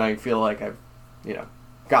when I feel like I've,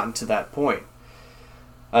 gotten to that point.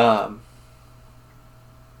 But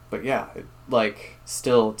yeah,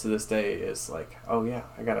 still to this day is like, oh yeah,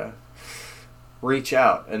 I gotta reach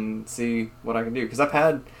out and see what I can do. Because I've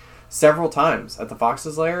had several times at the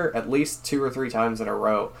Fox's Lair, at least 2 or 3 times in a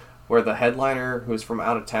row, where the headliner who's from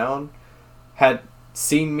out of town had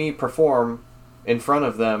seen me perform in front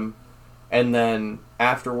of them and then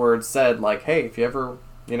afterwards said, like, hey, if you ever,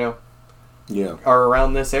 Yeah. are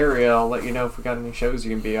around this area, I'll let you know if we got any shows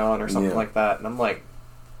you can be on or something like that. And I'm like,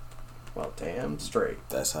 well, damn straight.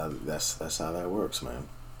 That's how that works, man.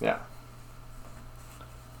 Yeah.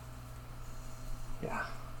 Yeah.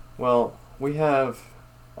 Well, we have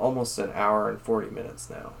almost an hour and 40 minutes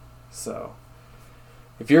now. So,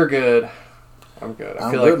 if you're good, I'm good. I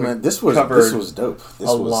I'm feel good, like man. This was dope. This was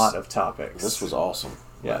a lot of topics. This was awesome.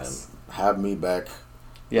 Yes. Man. Have me back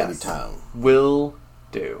anytime. Will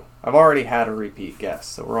do. I've already had a repeat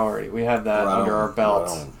guest, so we have that under our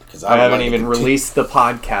belt. I haven't even released the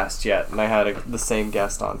podcast yet, and I had the same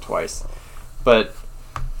guest on twice. But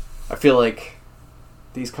I feel like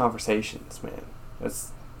these conversations, man,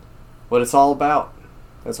 that's what it's all about.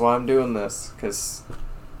 That's why I'm doing this, because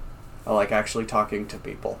I like actually talking to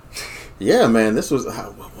people. Yeah, man, this was...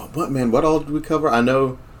 What all did we cover? I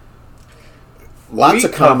know lots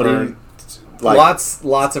of comedy. Like,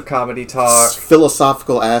 lots of comedy talk.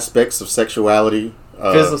 Philosophical aspects of sexuality.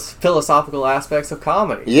 Philosophical aspects of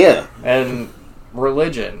comedy. Yeah. And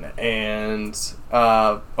religion and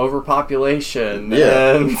overpopulation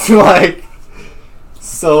and like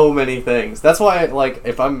so many things. That's why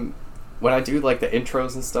when I do like the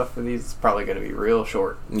intros and stuff for these, it's probably going to be real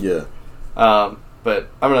short. Yeah. But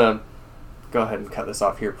I'm going to go ahead and cut this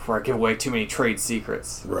off here before I give away too many trade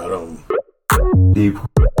secrets. Right on. Deep.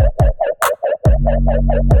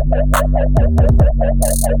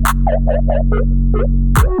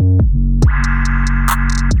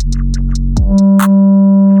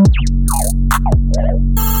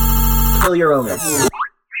 Kill your owner.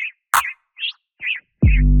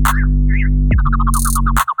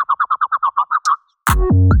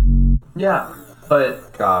 Yeah,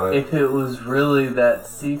 but Got it. if it was really that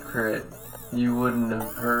secret, you wouldn't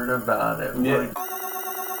have heard about it. Yeah. Would